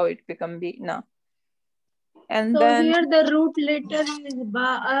is how it become Bina. And so then here the root letter is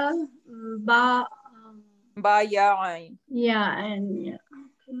Ba'a, Ba Ya Ain. Yeah, and yeah.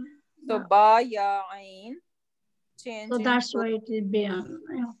 Okay. So Ba Ya Ain change. So that's why it is Bayan.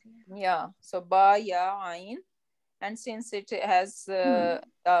 Okay. Yeah. So Ba Ya Ain. And since it has ya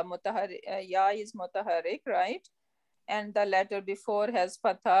is mutaharik, right? And the letter before has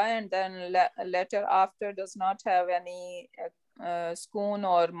fatha, and then letter after does not have any skoon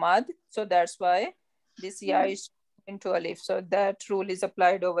or mad. So that's why this ya is into alif. So that rule is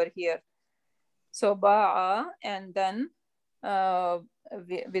applied over here. So ba'a, and then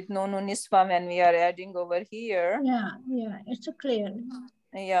with nunu niswa when we are adding over here. Yeah, it's clear.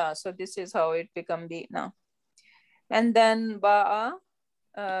 Yeah, so this is how it become bi now. And then ba'a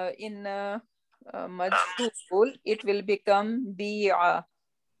in majhul, it will become bi'a,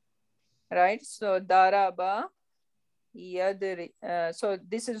 right? So daraba yadri. So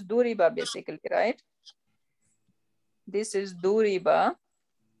this is duriba basically, right? This is duriba.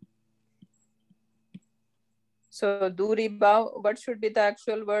 So duriba, what should be the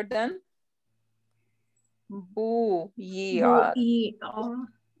actual word then? Bu yi'a.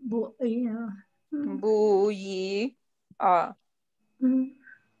 Bu yi'a.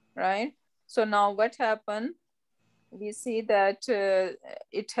 Right? So now what happened? We see that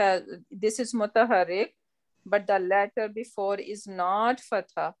it has, this is mutaharik, but the letter before is not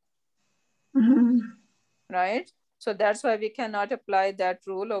fatha. Right? So that's why we cannot apply that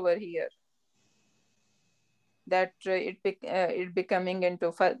rule over here. That it becoming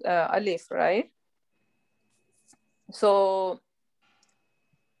into alif, right? So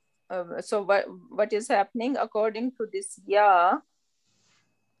so what is happening according to this ya?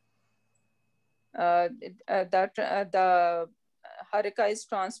 The haraka is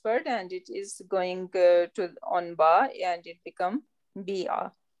transferred and it is going to on ba, and it become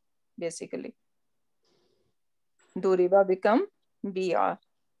bi'a basically. Duriba become bi'a,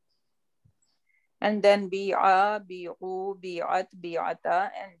 and then bi'a, bi'u, bi'at,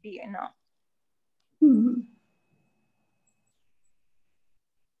 bi'ata, and bi'na.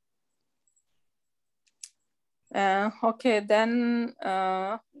 Okay, then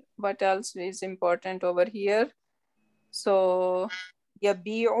what else is important over here? So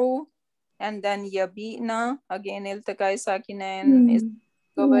yabi'u, and then yabi'na, again iltiqai sakinain is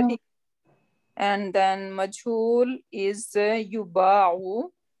over here, and then majhul is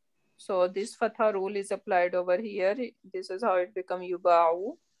yuba'u. So this fatha rule is applied over here. This is how it become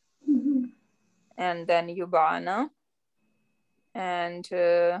yuba'u, and then yuba'ana, and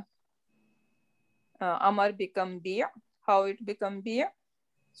amar become bi'. How it become bi'?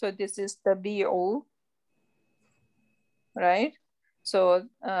 So this is the bi'u, right? So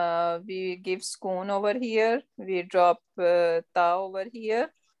we give sukun over here, we drop ta over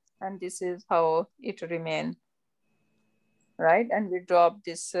here, and this is how it remain, right? And we drop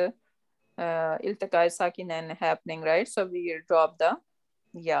this iltiqai sakinain happening, right? So we drop the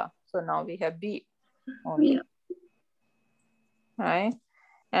ya. So now we have b only, right?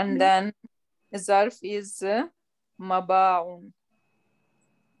 And then zarf is maba'un.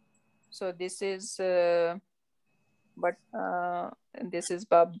 So this is but this is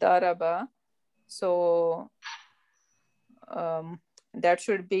bab daraba. So that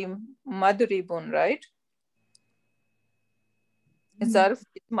should be madribun, right? Zarf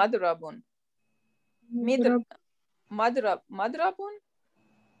is madrabun. Madrabun?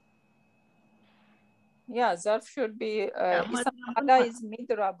 Yeah, zarf should be isam is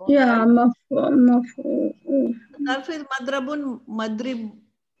midrabun. Yeah, right? Zarf is madrabun, madribun,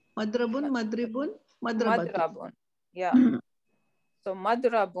 madrabun. Yeah. So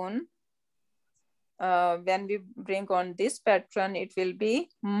madrabun, when we bring on this pattern, it will be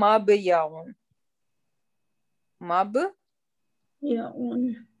mabyaun. Mabyaun.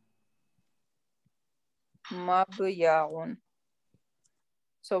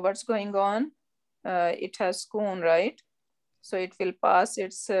 So what's going on? It has sukun, right? So it will pass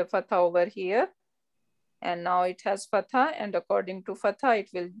its fatha over here, and now it has fatha, and according to fatha, it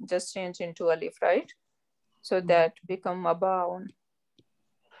will just change into alif, right? So that become mabaun.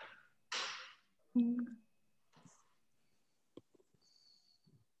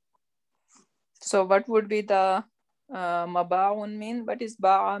 So what would be the mabaun mean? What is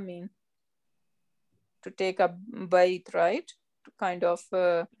ba'a mean? To take a bait, right? To kind of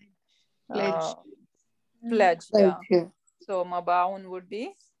pledge, yeah. So mabaun would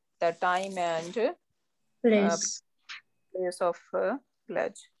be the time and place of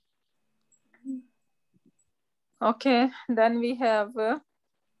pledge. Okay, then we have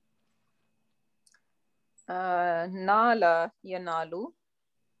nala yanalu.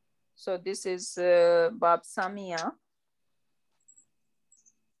 So this is bab samia.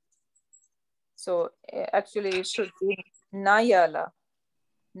 So actually it should be nayala.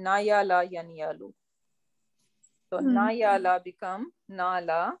 Nayala yanyalu. So nayala become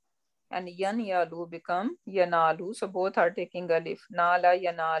nala, and yanyalu become yanalu. So both are taking alif. Nala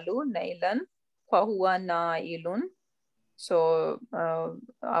yanalu, nailan, fahuwa nailun. So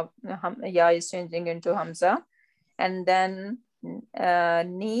ya is changing into hamza. And then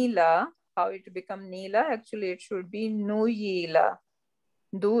nila, how it become nila? Actually it should be nuyila.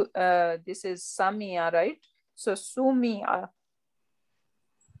 This is samia, right? So sumia,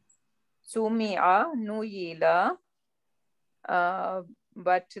 nuyila.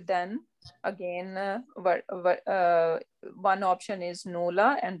 But then again, one option is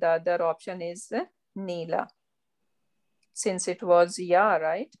nula and the other option is nila, since it was ya,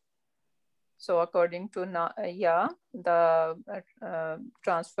 right? So according to ya, the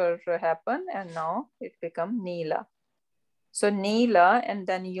transfer happened, and now it become nila. So nila, and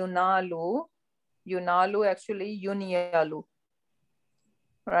then yunalu actually yunyalu,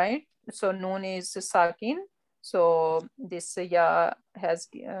 right? So noon is sakin. So this ya has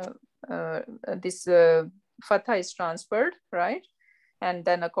this fatha is transferred, right? And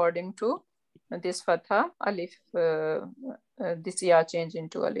then according to this fatha, alif, this ya change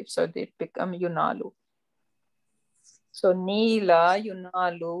into alif, so it become yunalu. So nila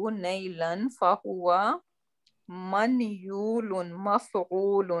yunalu nailan fahuwa manyulun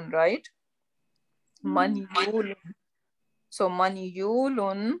maf'ulun, right? Manyulun. So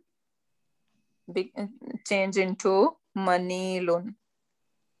manyulun change into manilun.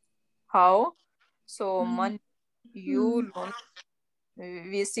 How? So man yulun,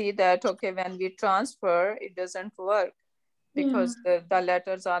 we see that, okay, when we transfer, it doesn't work because the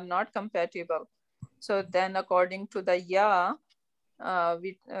letters are not compatible. So then according to the ya,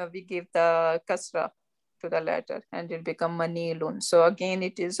 we give the kasra to the letter and it become manilun. So again,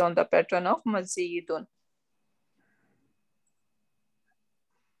 it is on the pattern of mazidun.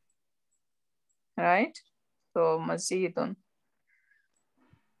 Right? So mazidun.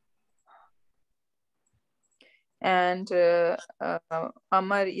 And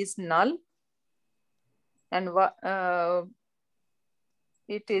amar is null. And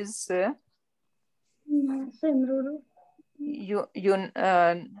it is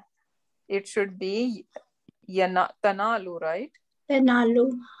it should be tanalu, right?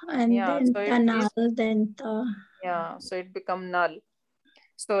 Tanalu, and then so tanal, then ta. Yeah, so it become null.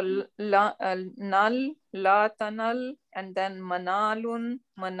 So null, la tanal, and then manalun,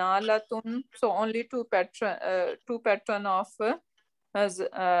 manalatun. So only two pattern of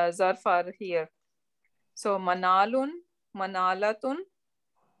zarf are here. So manalun, manalatun,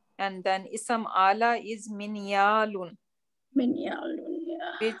 and then isam ala is minyalun. Minyalun,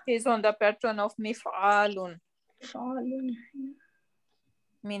 yeah. Which is on the pattern of mif'alun. Falun.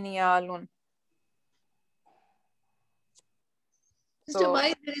 Minyalun. So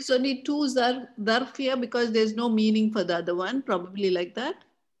why there is only two zarf here? Because there's no meaning for the other one, probably like that.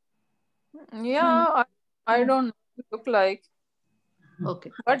 Yeah, I don't look like.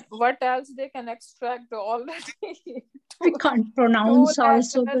 Okay. But what else they can extract already? We can't pronounce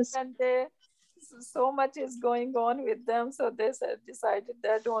also this. And so much is going on with them. So they decided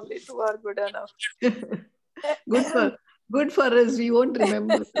that only two are good enough. Good for us. We won't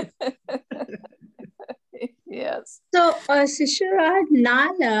remember. Yes. So, Sishira,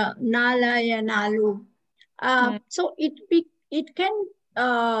 nala ya nalu. So it can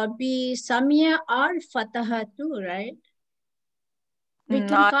be samia or fataha too, right? We can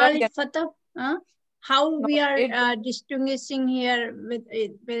call it fatah. How we are distinguishing here with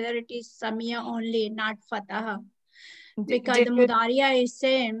it, whether it is samia only, not fataha, because the mudariya is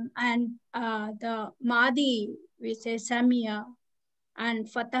same, and the madi we say samia, and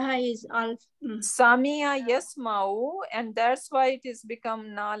fataha is all. Samia yasmau, and that's why it is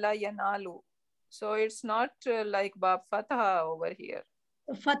become nala yanalu. So it's not like bab fataha over here.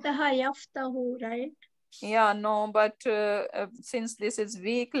 Fataha yaftahu, right? Yeah, no, but since this is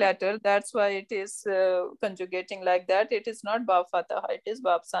weak letter, that's why it is conjugating like that. It is not bab fataha, it is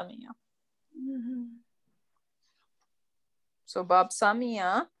bab samia. So bab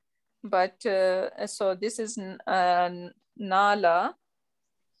samia, but so this is nala.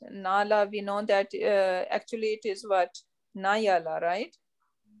 Nala, we know that actually it is what? Nayala, right?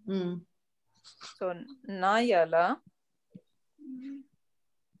 So nayala.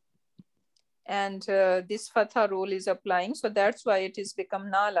 And this fatha rule is applying. So that's why it is become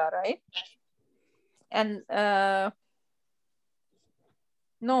nala, right? And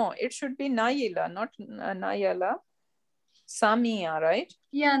no, it should be nayila, not nayala. Samia, right?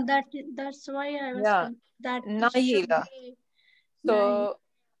 Yeah, that's why I was that nayila. So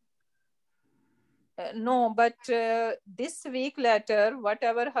no, but this weak letter,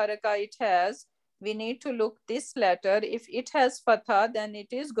 whatever haraka it has, we need to look this letter. If it has fatha, then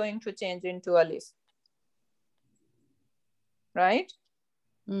it is going to change into alif. Right?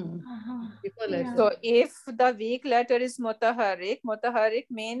 So if the weak letter is mutaharrik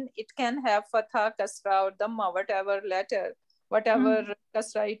means it can have fatha, kasra or dhamma, whatever letter, whatever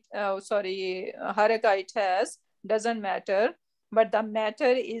kasra, haraka it has, doesn't matter. But the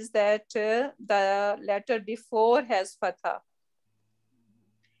matter is that the letter before has fatha.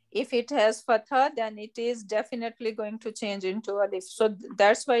 If it has fatha, then it is definitely going to change into alif. So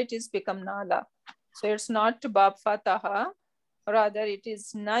that's why it is become nala. So it's not bab fataha, rather it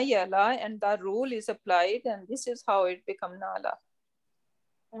is nayala, and the rule is applied, and this is how it become nala.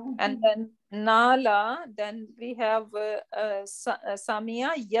 And then nala, then we have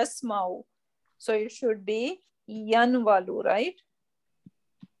samia yasmau. So it should be yanwalu, right?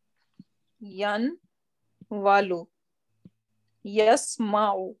 Yanwalu.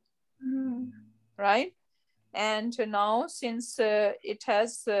 Yasmau. Right? And now since it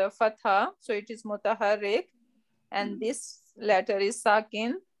has fatha, so it is mutaharrik, and this letter is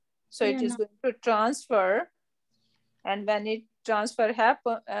sakin, so it is going to transfer, and when it transfer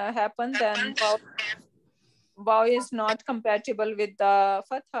happen, then waw is not compatible with the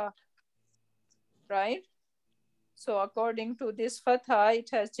fatha, right? So according to this fatha,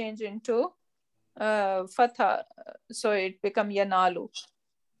 it has changed into fatha, so it become yanalu.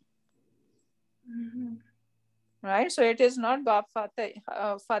 right? So it is not Bab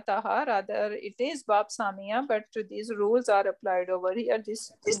Fataha, rather it is Bab Samia, but these rules are applied over here.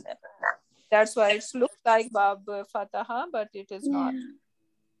 That's why it looks like Bab Fataha, but it is not.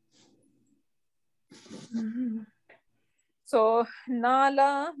 So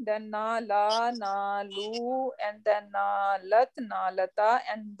Nala, then Nala, Nalu, and then Nalat, Nalata,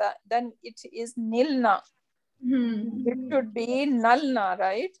 and then it is Nilna. It should be Nalna,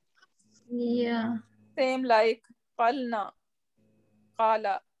 right? Yeah. Same like Qalna,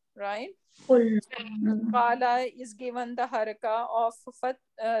 Qala, right? Qala is given the haraka of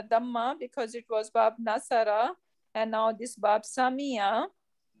Dhamma because it was Bab Nasara, and now this Bab Samia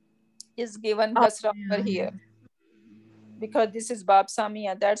is given Kasra over here. Because this is Bab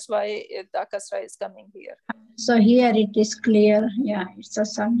Samia, that's why the Kasra is coming here. So here it is clear. Yeah, it's a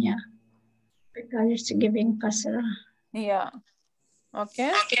Samya because it's giving Kasra. Yeah.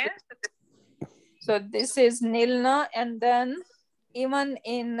 Okay. So this is Nilna, and then even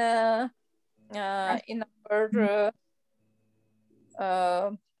in our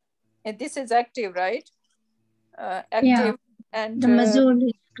this is active, right? Active, yeah. And the Mazul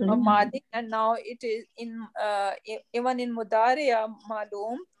is Madi, and now it is in even in Mudariya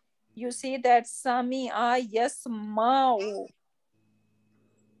Malum, you see that Sami'a Yasma'u,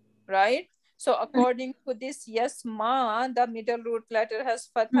 right? So according to this Yasma, the middle root letter has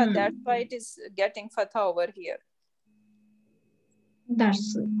Fatha. That's why it is getting Fatha over here.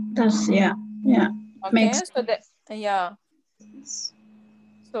 That's yeah. Okay, so that, yeah.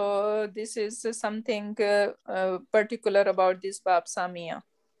 So this is something particular about this Bab Samia.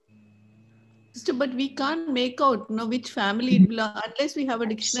 Sister, but we can't make out which family it belongs unless we have a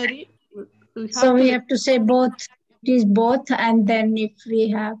dictionary. So we have to say both. It is both, and then if we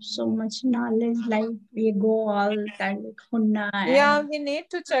have so much knowledge, like we go all that like Hunna. Yeah, we need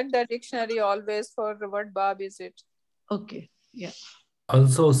to check the dictionary always for what Bab is it. Okay, yeah.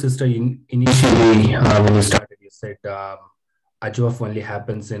 Also, sister, initially when you started, you said Ajwaf only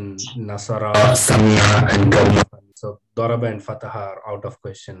happens in Nasara, Samia, and Kalma. So Doraba and Fatah are out of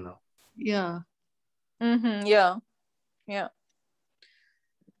question now. Yeah. Yeah. Yeah.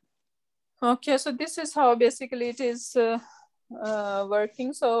 Okay, so this is how basically it is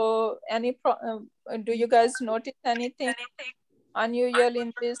working. So do you guys notice anything unusual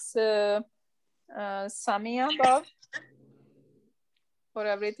in this Samia Bab? Or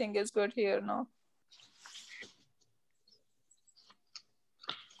everything is good here now?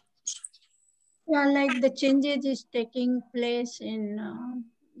 Yeah, like the changes is taking place in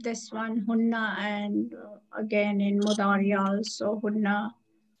this one Hunna, and again in Mudariya also Hunna,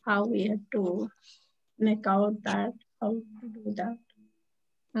 how we have to make out that, how to do that.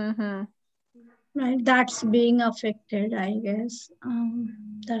 Right, that's being affected, I guess.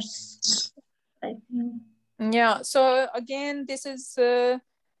 That's, I think. Yeah, so again, this is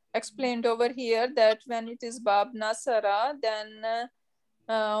explained over here that when it is Bab Nasara, then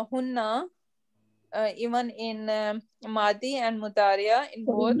Hunna, even in Madi and Mudariya, in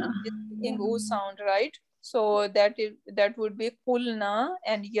both is taking U sound, right? So that would be Kulna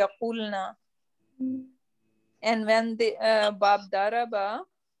and Yakulna. And when the Bab Daraba,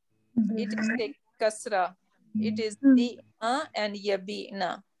 it is taking Kasra. It is Di'na and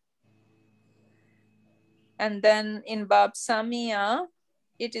Yabina. And then in Bab Samia,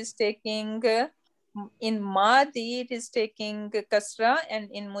 it is taking, in Madi, it is taking Kasra,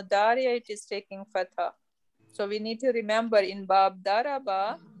 and in Mudariya, it is taking Fatha. So we need to remember in Bab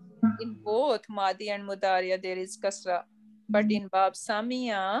Daraba, in both Madi and Mudariya, there is Kasra. But in Bab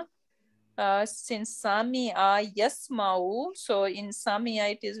Samia, since Samia Yasma'u, so in Samia,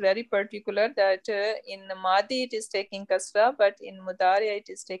 it is very particular that in Madi, it is taking Kasra, but in Mudariya, it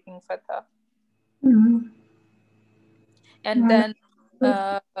is taking Fatha. And then,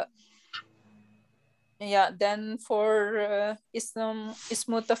 yeah, then for Ismu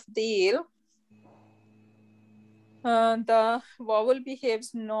Tafdeel, the vowel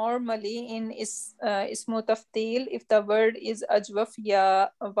behaves normally in Ismu Tafdeel. If the word is Ajwaf ya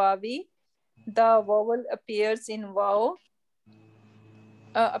Wawi, the vowel appears in Waw,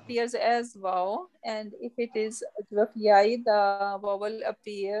 appears as Waw, and if it is Ajwaf Yai, the vowel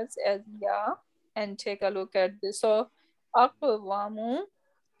appears as Ya. And take a look at this. So Aqwamu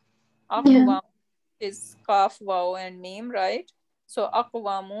is Qaf, Waw, and Mim, right? So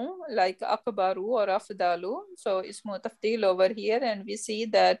Aqwamu, like Akbaru or Afdalu. So Ismu Tafdeel over here, and we see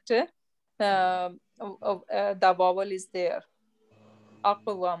that the vowel is there.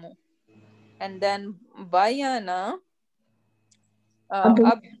 Aqwamu. And then Bayana,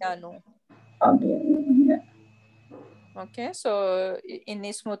 Abyanu. Okay, so in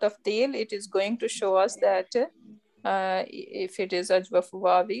Ismu Tafdeel, it is going to show us that if it is ajwaf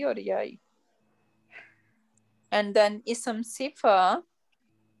wawi or yai. And then ism sifa,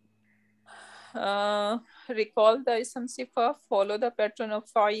 recall the ism sifa, follow the pattern of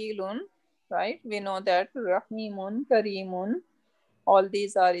fa'ilun, right? We know that rahimun, karimun, all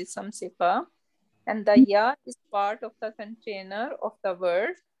these are ism sifa. And the ya is part of the container of the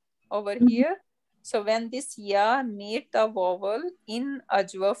word over here. So when this ya meet the vowel in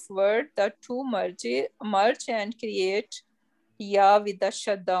ajwaf word, the two merge and create ya with the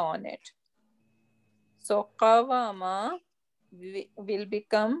shadda on it. So qawama will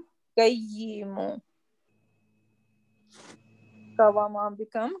become qayyimu. Qawama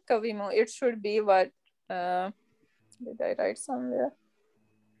become kawimu. It should be what? Did I write somewhere?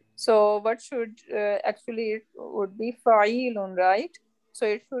 So what should actually it would be fa'ilun, right? So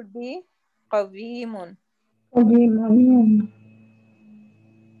it should be qawimun.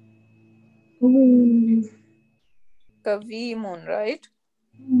 Qawimun, right?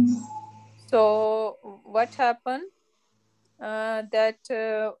 So what happened? What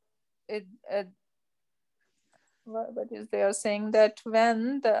is they are saying that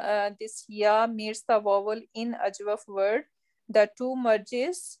when the this ya meets the vowel in ajwaf word, the two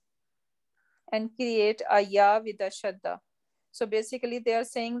merges and create a ya with a shadda. So basically they are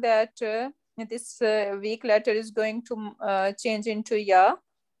saying that this weak letter is going to change into ya,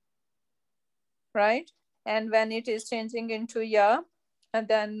 right? And when it is changing into ya, and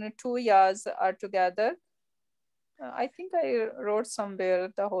then two yas are together. I think I wrote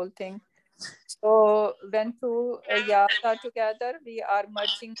somewhere the whole thing. So when two yas are together, we are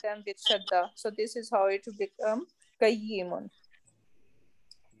merging them with shadda. So this is how it will become qayyimun.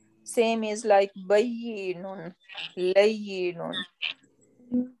 Same is like bayyinun, layyinun.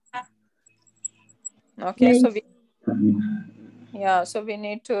 Okay, so we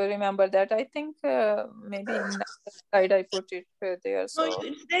need to remember that. I think maybe in the slide I put it there. So no,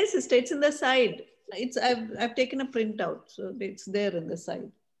 it's there, sister. It's in the side. I've taken a printout, so it's there in the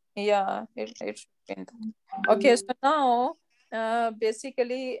side. Yeah, it should be in the... Okay, so now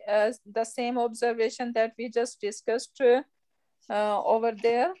basically the same observation that we just discussed over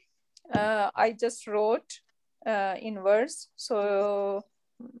there, I just wrote in words, so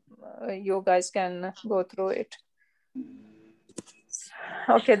you guys can go through it.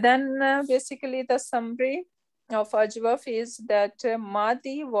 Okay, then basically the summary of ajwaf is that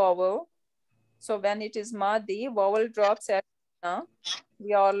madi vowel. So when it is madi, vowel drops at na.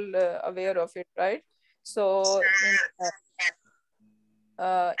 We are all aware of it, right? So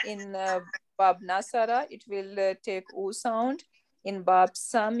in bab nasara, it will take u sound. In bab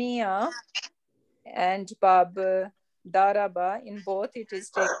samia and bab daraba, in both it is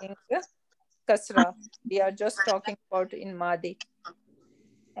taking kasra. We are just talking about in madi.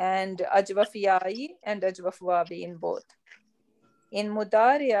 And ajwaf yai and ajwaf wabi in both. In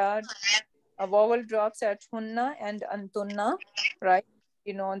mudariya, a vowel drops at hunna and antunna, right?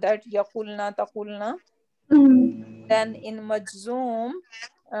 You know that yaqulna, taqulna. Then in majzoom,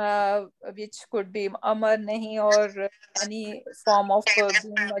 which could be amar, nahi, or any form of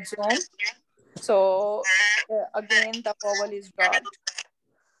being majzoom. So again, the vowel is dropped.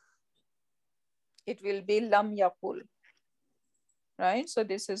 It will be lam yaqul, right? So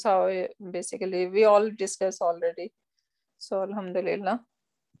this is how basically we all discussed already. So alhamdulillah.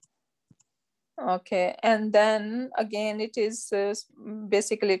 Okay, and then again it is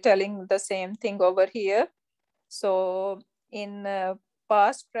basically telling the same thing over here. So in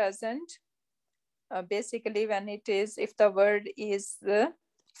past present, basically when it is, if the word is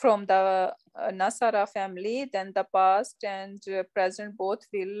from the Nasara family, then the past and present both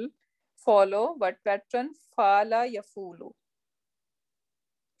will follow what pattern? Fala yafulu.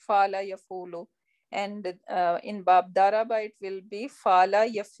 Fala yafulu. And in Bab Daraba it will be Fala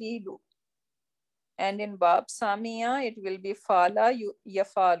yafilu. And in Bab Samia, it will be Fala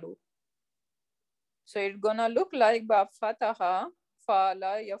Yafalu. So it's gonna look like Bab Fataha,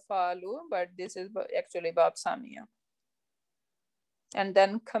 Fala Yafalu, but this is actually Bab Samia. And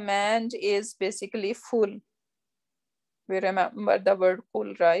then command is basically full. We remember the word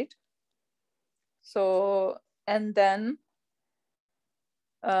full, right? So, and then,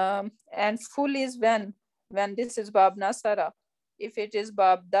 and full is when this is Bab Nasara. If it is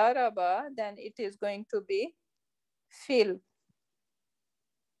Bab Daraba, then it is going to be fill.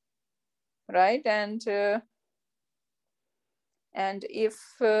 Right, and if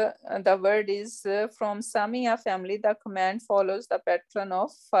the word is from Samia family, the command follows the pattern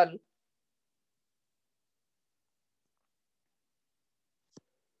of fal.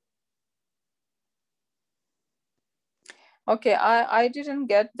 Okay, I didn't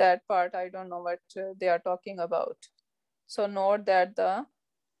get that part. I don't know what they are talking about. So note that the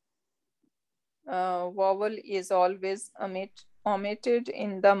vowel is always omitted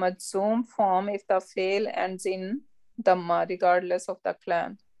in the majzoom form if the fail ends in dhamma, regardless of the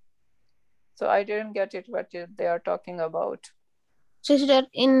clan. So I didn't get it what they are talking about. Sister,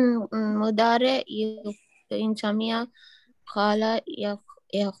 in Mudare, in Samia, Khala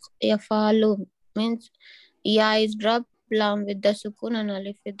Yafalu means Ya is dropped, Lam with the sukun and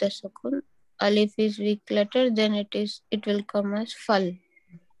Alif with the sukun. Alif is weak letter, then it will come as Fal.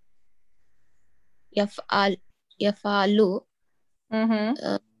 Yafalu.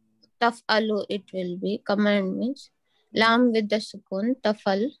 Taf'alu it will be. Command means Lam with the sukun,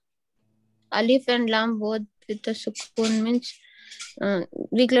 Tafal. Alif and Lam both with the sukun means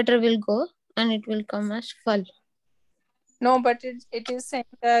weak letter will go and it will come as Fal. No, but it is saying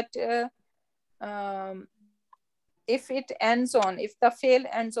that if the fail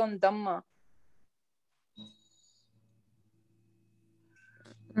ends on dhamma.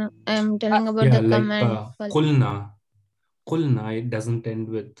 I'm telling about the command. Qulna, it doesn't end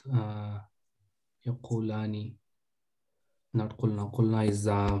with Yaqulani. Not Qulna. Qulna is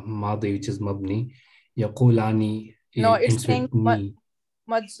Madi, which is Mabni. Yaqulani ends with Ni.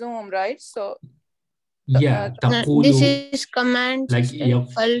 Majzoom, right? So yeah, taqulu, this is command like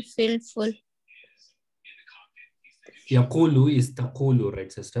fal, fill, full. Yaqulu is taqulu,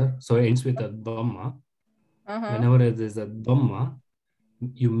 right, sister? So it ends with a dhamma. Whenever there's a dhamma,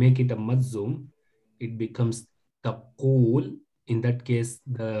 you make it a majzoom, it becomes taqul. In that case,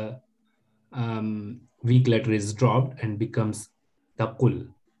 the weak letter is dropped and becomes taqul,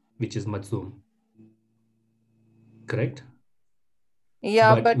 which is majzoom. Correct?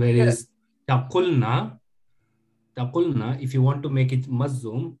 Yeah, but whereas taqulna, if you want to make it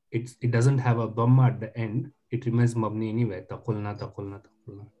majzoom, it doesn't have a dhamma at the end. It remains mabni anyway. Taqulna.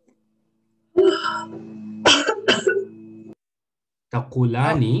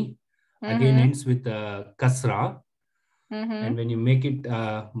 Taqulani again ends with a kasra. And when you make it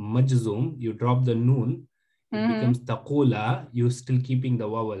majzoom, you drop the noon, it becomes taqula. You're still keeping the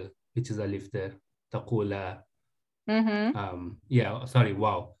vowel, which is alif there. Taqula.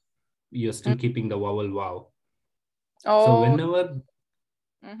 Wow. You're still keeping the vowel wow. Oh. So whenever,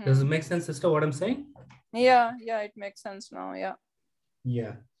 does it make sense, sister, what I'm saying? Yeah, it makes sense now. Yeah.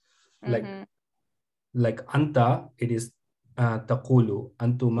 Yeah. Like anta, it is taqulu.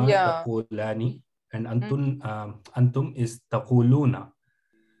 Antuma taqulani. And antum is taquluna.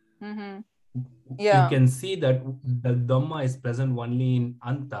 You can see that the dhamma is present only in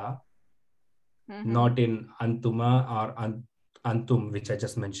anta, not in antuma or antum, which I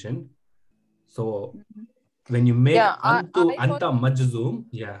just mentioned. So when you make anta majzoom,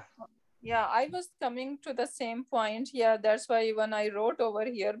 yeah, I was coming to the same point. Yeah, that's why even I wrote over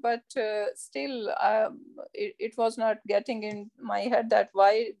here, but still it was not getting in my head that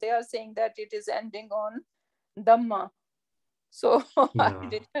why they are saying that it is ending on dhamma. So I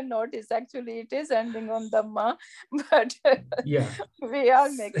didn't notice actually it is ending on dhamma, but we are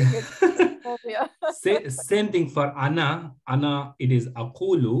making it. Same thing for ana. Ana, it is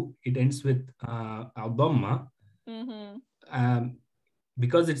aqulu. It ends with dhamma.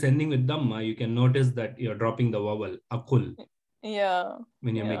 Because it's ending with dhamma, you can notice that you're dropping the vowel akul. Yeah.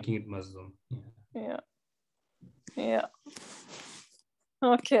 When you're making it mazzoom. Yeah.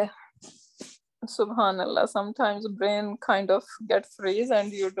 Okay. Subhanallah. Sometimes brain kind of get freeze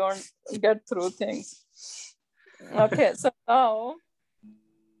and you don't get through things. Okay. So now,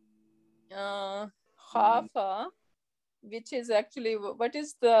 khafa, which is actually, what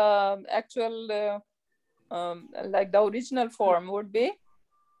is the actual, like the original form would be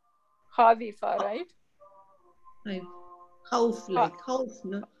khawifa, right? Khawf, like khawf,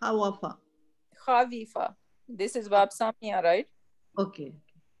 no? Khawafa. Khawifa. This is Bab Samia, right? Okay.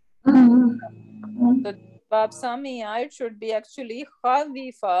 So Bab Samia, it should be actually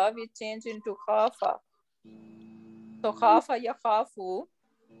khawifa, we change into khafa. So khafa ya khafu,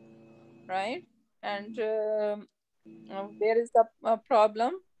 right? And there is the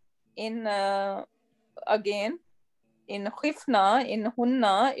problem in again in khifna, in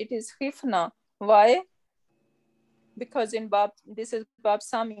hunna, it is khifna. Why? Because in Bab, this is Bab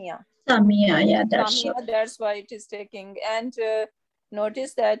Samia. Samia, yeah, that's Samia, that's why it is taking. And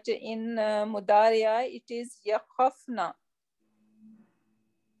notice that in Mudariya, it is yakhafna.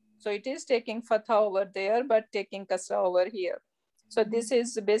 So it is taking fatha over there, but taking kasra over here. So this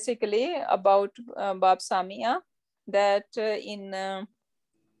is basically about Bab Samia, that in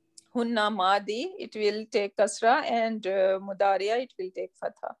Hunna Madi, it will take kasra, and Mudariya, it will take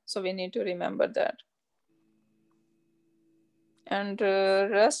fatha. So we need to remember that. and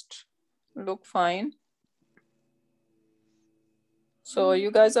rest look fine. So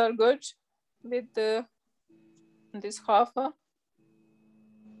you guys are good with this khafa?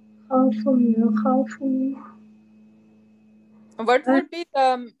 What would be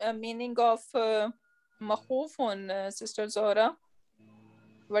the meaning of makhufun, Sister Zora?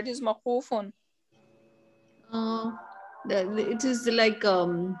 What is makhufun? It is like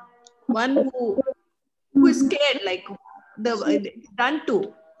one who is scared, like the done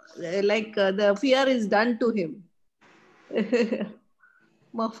to, like the fear is done to him.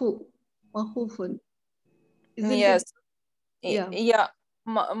 Mahufun. Yes. Yeah. Yeah.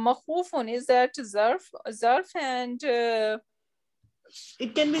 Makhufun, is that zarf and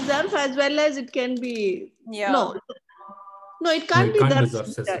it can be zarf as well as it can be no, it can't be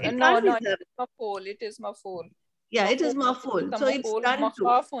zarf. It can't be zarf. Maful. It is maful. Yeah, it is maful. So it's done to.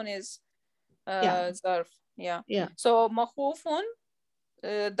 Makhafun is zarf. Yeah. So makhufun,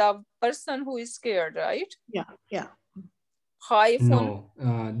 the person who is scared, right? Yeah. Khaifun. No,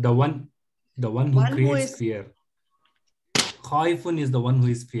 the one who creates fear. Khaifun is the one who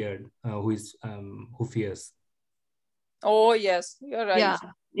is feared, who fears. Oh yes, you're right.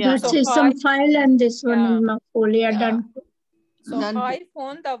 That's so some file and this one is maful. Done. So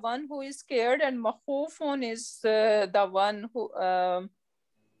khaifun, the one who is scared, and makhufun is the one who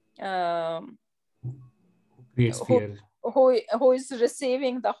creates fear. Who is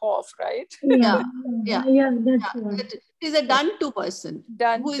receiving the khawf, right? Yeah, that's one. It is a done to person.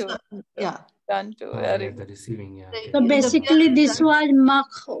 Done who to. Done to. The receiving, yeah. So basically this was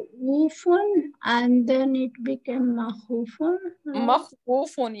makhufun and then it became makhufun.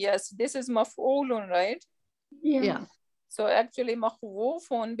 Makhufun, yes. This is maf'ulun, right? Yeah. So actually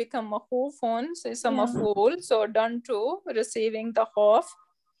makhufun become makhufun. So it's a maf'ul. So done to, receiving the khawf.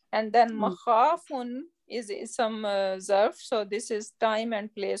 And then makhafun is some zarf. So this is time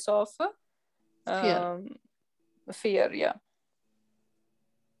and place of fear, yeah.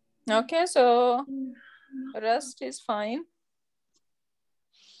 Okay, so rest is fine.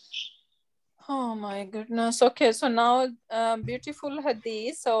 Oh my goodness. Okay, so now beautiful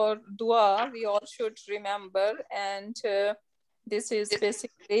hadith or dua we all should remember, and this is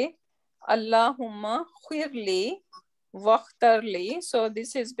basically Allahumma khirli waqtarli. So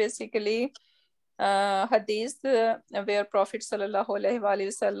this is basically hadith where Prophet sallallahu alaihi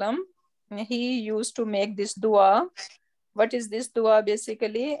wasallam, he used to make this dua. What is this dua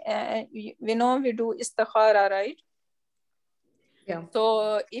basically? We know we do istikhara, right? Yeah.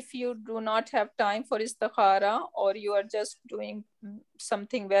 So if you do not have time for istikhara, or you are just doing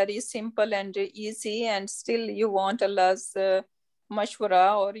something very simple and easy, and still you want Allah's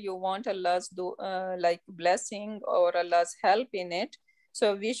mashwara, or you want Allah's like blessing or Allah's help in it,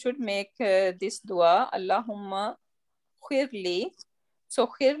 so we should make this dua, Allahumma khirli. So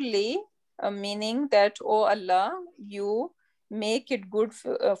khirli meaning that, oh Allah, you make it good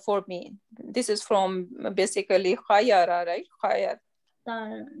for me. This is from basically khayara, right? Khayar.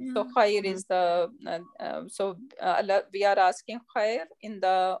 So khair is the Allah, we are asking khair in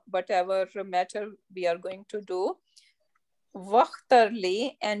the whatever matter we are going to do.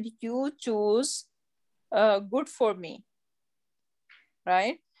 Waqtarli, and you choose good for me,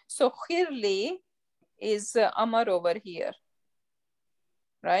 right? So khirli is amar over here,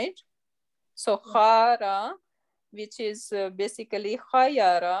 right? So khara, which is basically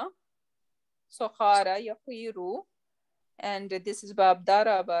khayara. So khara yakhiru, and this is bab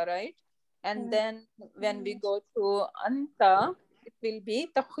daraba, right? And then when we go to anta, it will be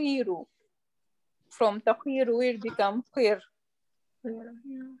takhiru. From takhiru it becomes khir,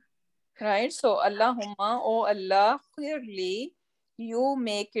 right? So Allahumma, oh Allah, khirli, you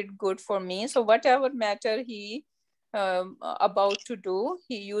make it good for me. So whatever matter he about to do,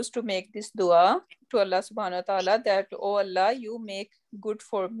 he used to make this dua to Allah subhanahu wa ta'ala that, oh Allah, you make good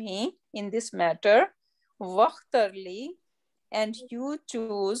for me in this matter. Waqtarli, and you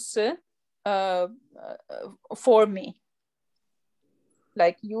choose for me,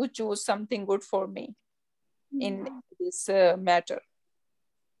 like you choose something good for me in this matter.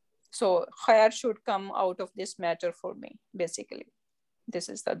 So khair should come out of this matter for me, basically. This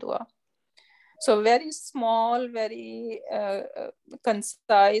is the dua. So very small, very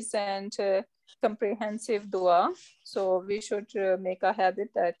concise and comprehensive dua. So we should make a habit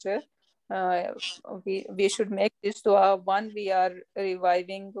that we should make this dua. One, we are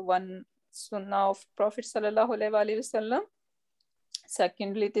reviving one sunnah of Prophet sallallahu alaihi wasallam.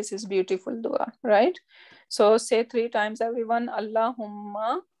 Secondly, this is beautiful dua, right? So say 3 times, everyone.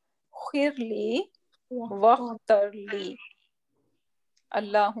 Allahumma khirli waqtarli.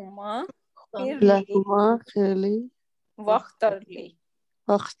 Allahumma khirli Wakhtarli.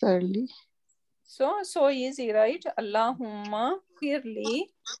 Wakhtarli. So easy, right? Allahumma khirli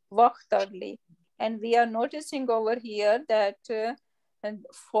wakhtarli. And we are noticing over here that and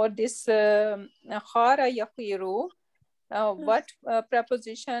for this khara yakhiru, what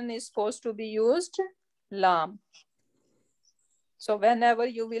preposition is supposed to be used? Lam. So whenever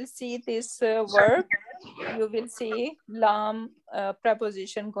you will see this verb, you will see lam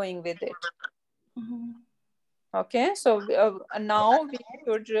preposition going with it. Okay, so now we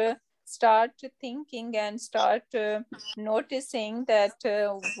should start thinking and start noticing that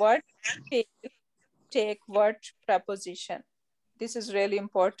what take what preposition. This is really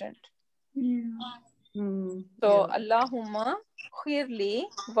important. So Allahumma khirli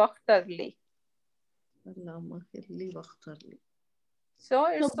wakhtarli. Allahumma khirli wakhtarli. So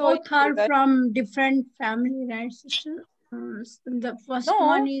it's both are right? From different family, right, sister? The first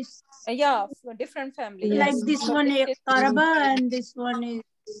one is different family. Like this one is Taraba and this one is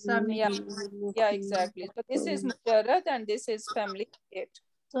Sami. Yeah, exactly. So this is Mujarrad and this is family state.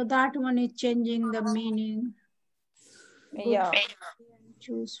 So that one is changing the meaning. Good.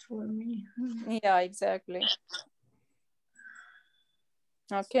 Choose for me. Yeah, exactly.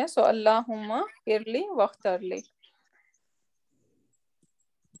 Okay, so Allahumma khirli wakhtarli.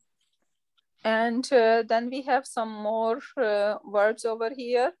 And then we have some more words over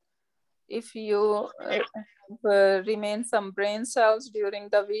here. If you remain some brain cells during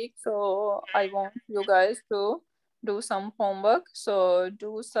the week, so I want you guys to do some homework. So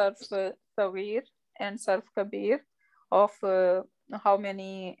do Sarf Tawir and Sarf Kabir of how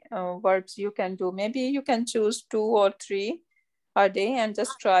many words you can do. Maybe you can choose 2 or 3 a day and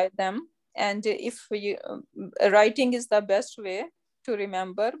just try them. And if you writing is the best way to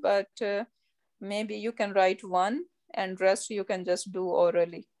remember, but maybe you can write 1 and rest you can just do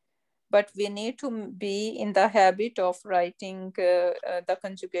orally. But we need to be in the habit of writing the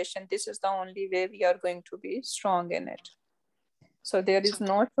conjugation. This is the only way we are going to be strong in it. So there is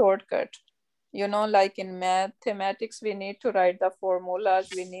no shortcut. You know, like in mathematics, we need to write the formulas.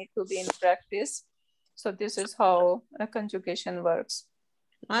 We need to be in practice. So this is how a conjugation works.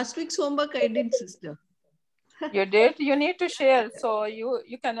 Last week's homework I did, sister. You did? You need to share so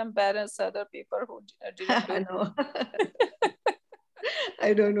you can embarrass other people who didn't do it.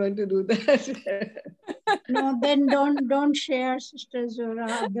 I don't want to do that. No, then don't share, Sister Zora.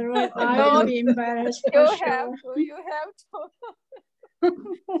 Otherwise, I will be embarrassed. You have to.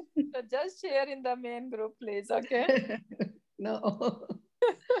 So just share in the main group, please. Okay? No.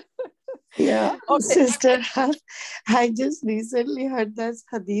 Yeah, okay. Sister, I just recently heard this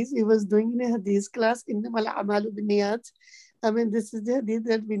hadith. We was doing in a hadith class in the Amalu Biniyat. I mean, this is the hadith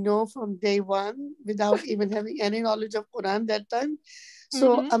that we know from day one without even having any knowledge of Quran that time.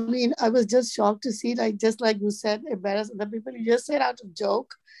 So, I mean, I was just shocked to see, like, just like you said, embarrass other people. You just said out of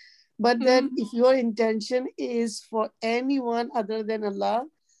joke. But then if your intention is for anyone other than Allah,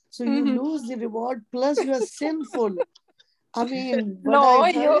 so you lose the reward, plus you are sinful. I mean,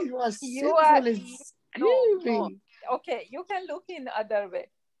 what you are sinful is scary. No. Okay, you can look in other way.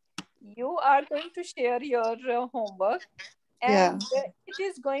 You are going to share your homework and it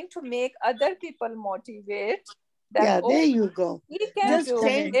is going to make other people motivate. That, there you go. He can just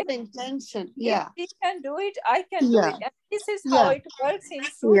change the intention. If he can do it, I can do it. And this is how it works in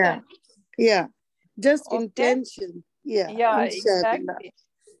student. Just intention. Exactly.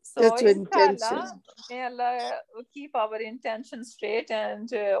 So inshallah, may Allah keep our intention straight and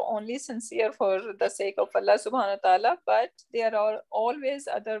only sincere for the sake of Allah subhanahu wa ta'ala. But there are always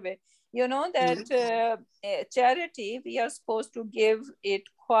other way. You know that charity, we are supposed to give it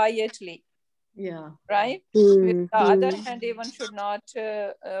quietly. Right? With the other hand, even should not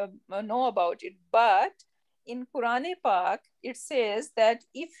know about it. But in Quran Pak, it says that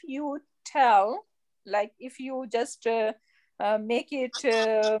if you tell, like if you just make it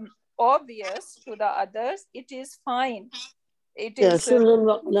obvious to the others, it is fine. It is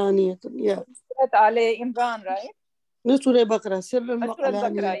Surah Ali Imran, right? No, Surah Baqarah. In Surah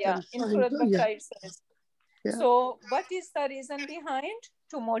Baqarah it says. So what is the reason behind?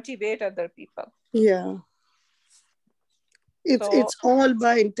 To motivate other people. It's all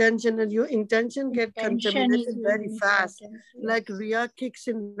by intention, and your intention gets contaminated very fast. Like Riya kicks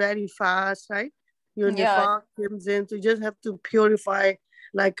in very fast, right? Your nifaq comes in, so you just have to purify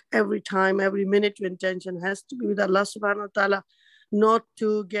like every time, every minute. Your intention has to be with Allah subhanahu wa ta'ala, not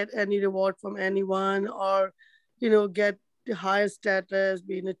to get any reward from anyone or, get the higher status,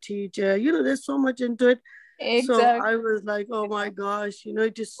 being a teacher. There's so much into it. Exactly. So I was like, oh my gosh,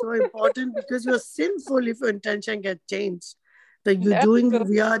 it is so important because you're sinful if your intention gets changed. That you're doing the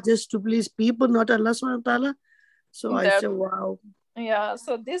riyah just to please people, not Allah subhanahu wa ta'ala. So I said, wow. Yeah,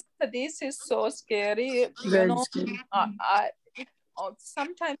 so this is so scary. Very scary. It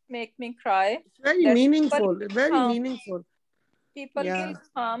sometimes make me cry. It's very meaningful. Very meaningful. People will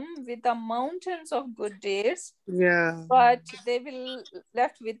come with the mountains of good deeds, but they will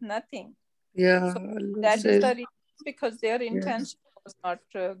left with nothing. So that is the reason, because their intention was not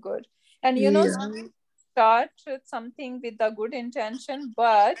good. And start something with the good intention,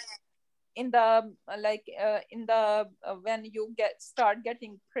 but in the when you start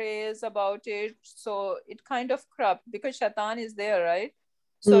getting praise about it, so it kind of corrupt, because shaitan is there, right?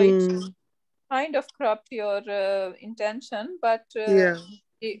 So it kind of corrupt your intention, but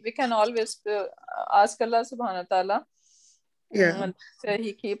we can always ask Allah subhanahu wa ta'ala that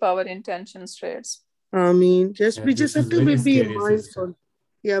he keep our intentions straight. I mean, we just have to be mindful. Sister.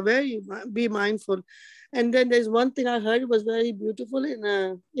 Yeah, be mindful. And then there's one thing I heard was very beautiful in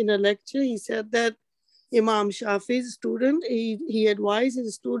a lecture. He said that Imam Shafi's student, he advised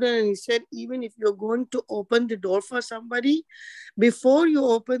his student, and he said, even if you're going to open the door for somebody, before you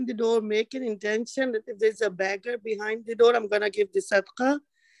open the door, make an intention that if there's a beggar behind the door, I'm going to give the sadaqah.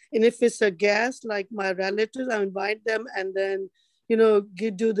 And if it's a guest, like my relatives, I invite them and then,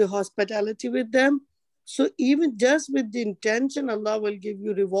 do the hospitality with them. So even just with the intention, Allah will give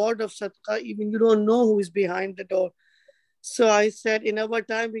you reward of sadaqah, even you don't know who is behind the door. So I said, in our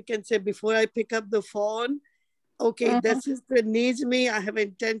time, we can say, before I pick up the phone, okay, this is the needs me. I have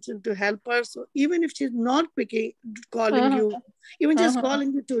intention to help her. So even if she's not calling you, even just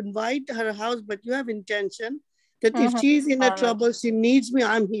calling you to invite her house, but you have intention that if she's in a trouble, she needs me,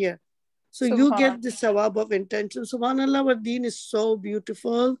 I'm here. So you get the sawab of intention. Subhanallah, our deen is so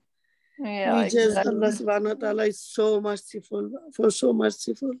beautiful. Allah subhanahu wa ta'ala is so merciful, so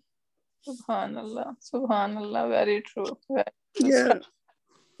merciful. Subhanallah, very true.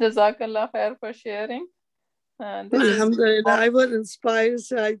 Jazakallah khair for sharing. Alhamdulillah, I was inspired,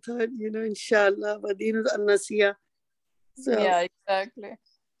 so I thought, inshallah, Madinah al-Nasiya. Yeah,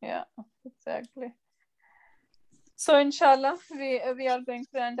 exactly. So inshallah, we are going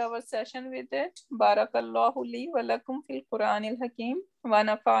to end our session with it. Barakallahu li wa lakum fil Quranil Hakim wa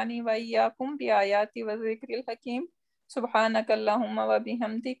nafa'ani wa iyyakum bi ayati wa zikril hakim. Subhanaka Allahumma wa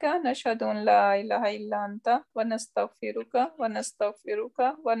bihamdika nashhadu an la ilaha illa anta wa nastaghfiruka wa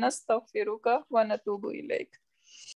nastaghfiruka wa nastaghfiruka wa natubu ilayk.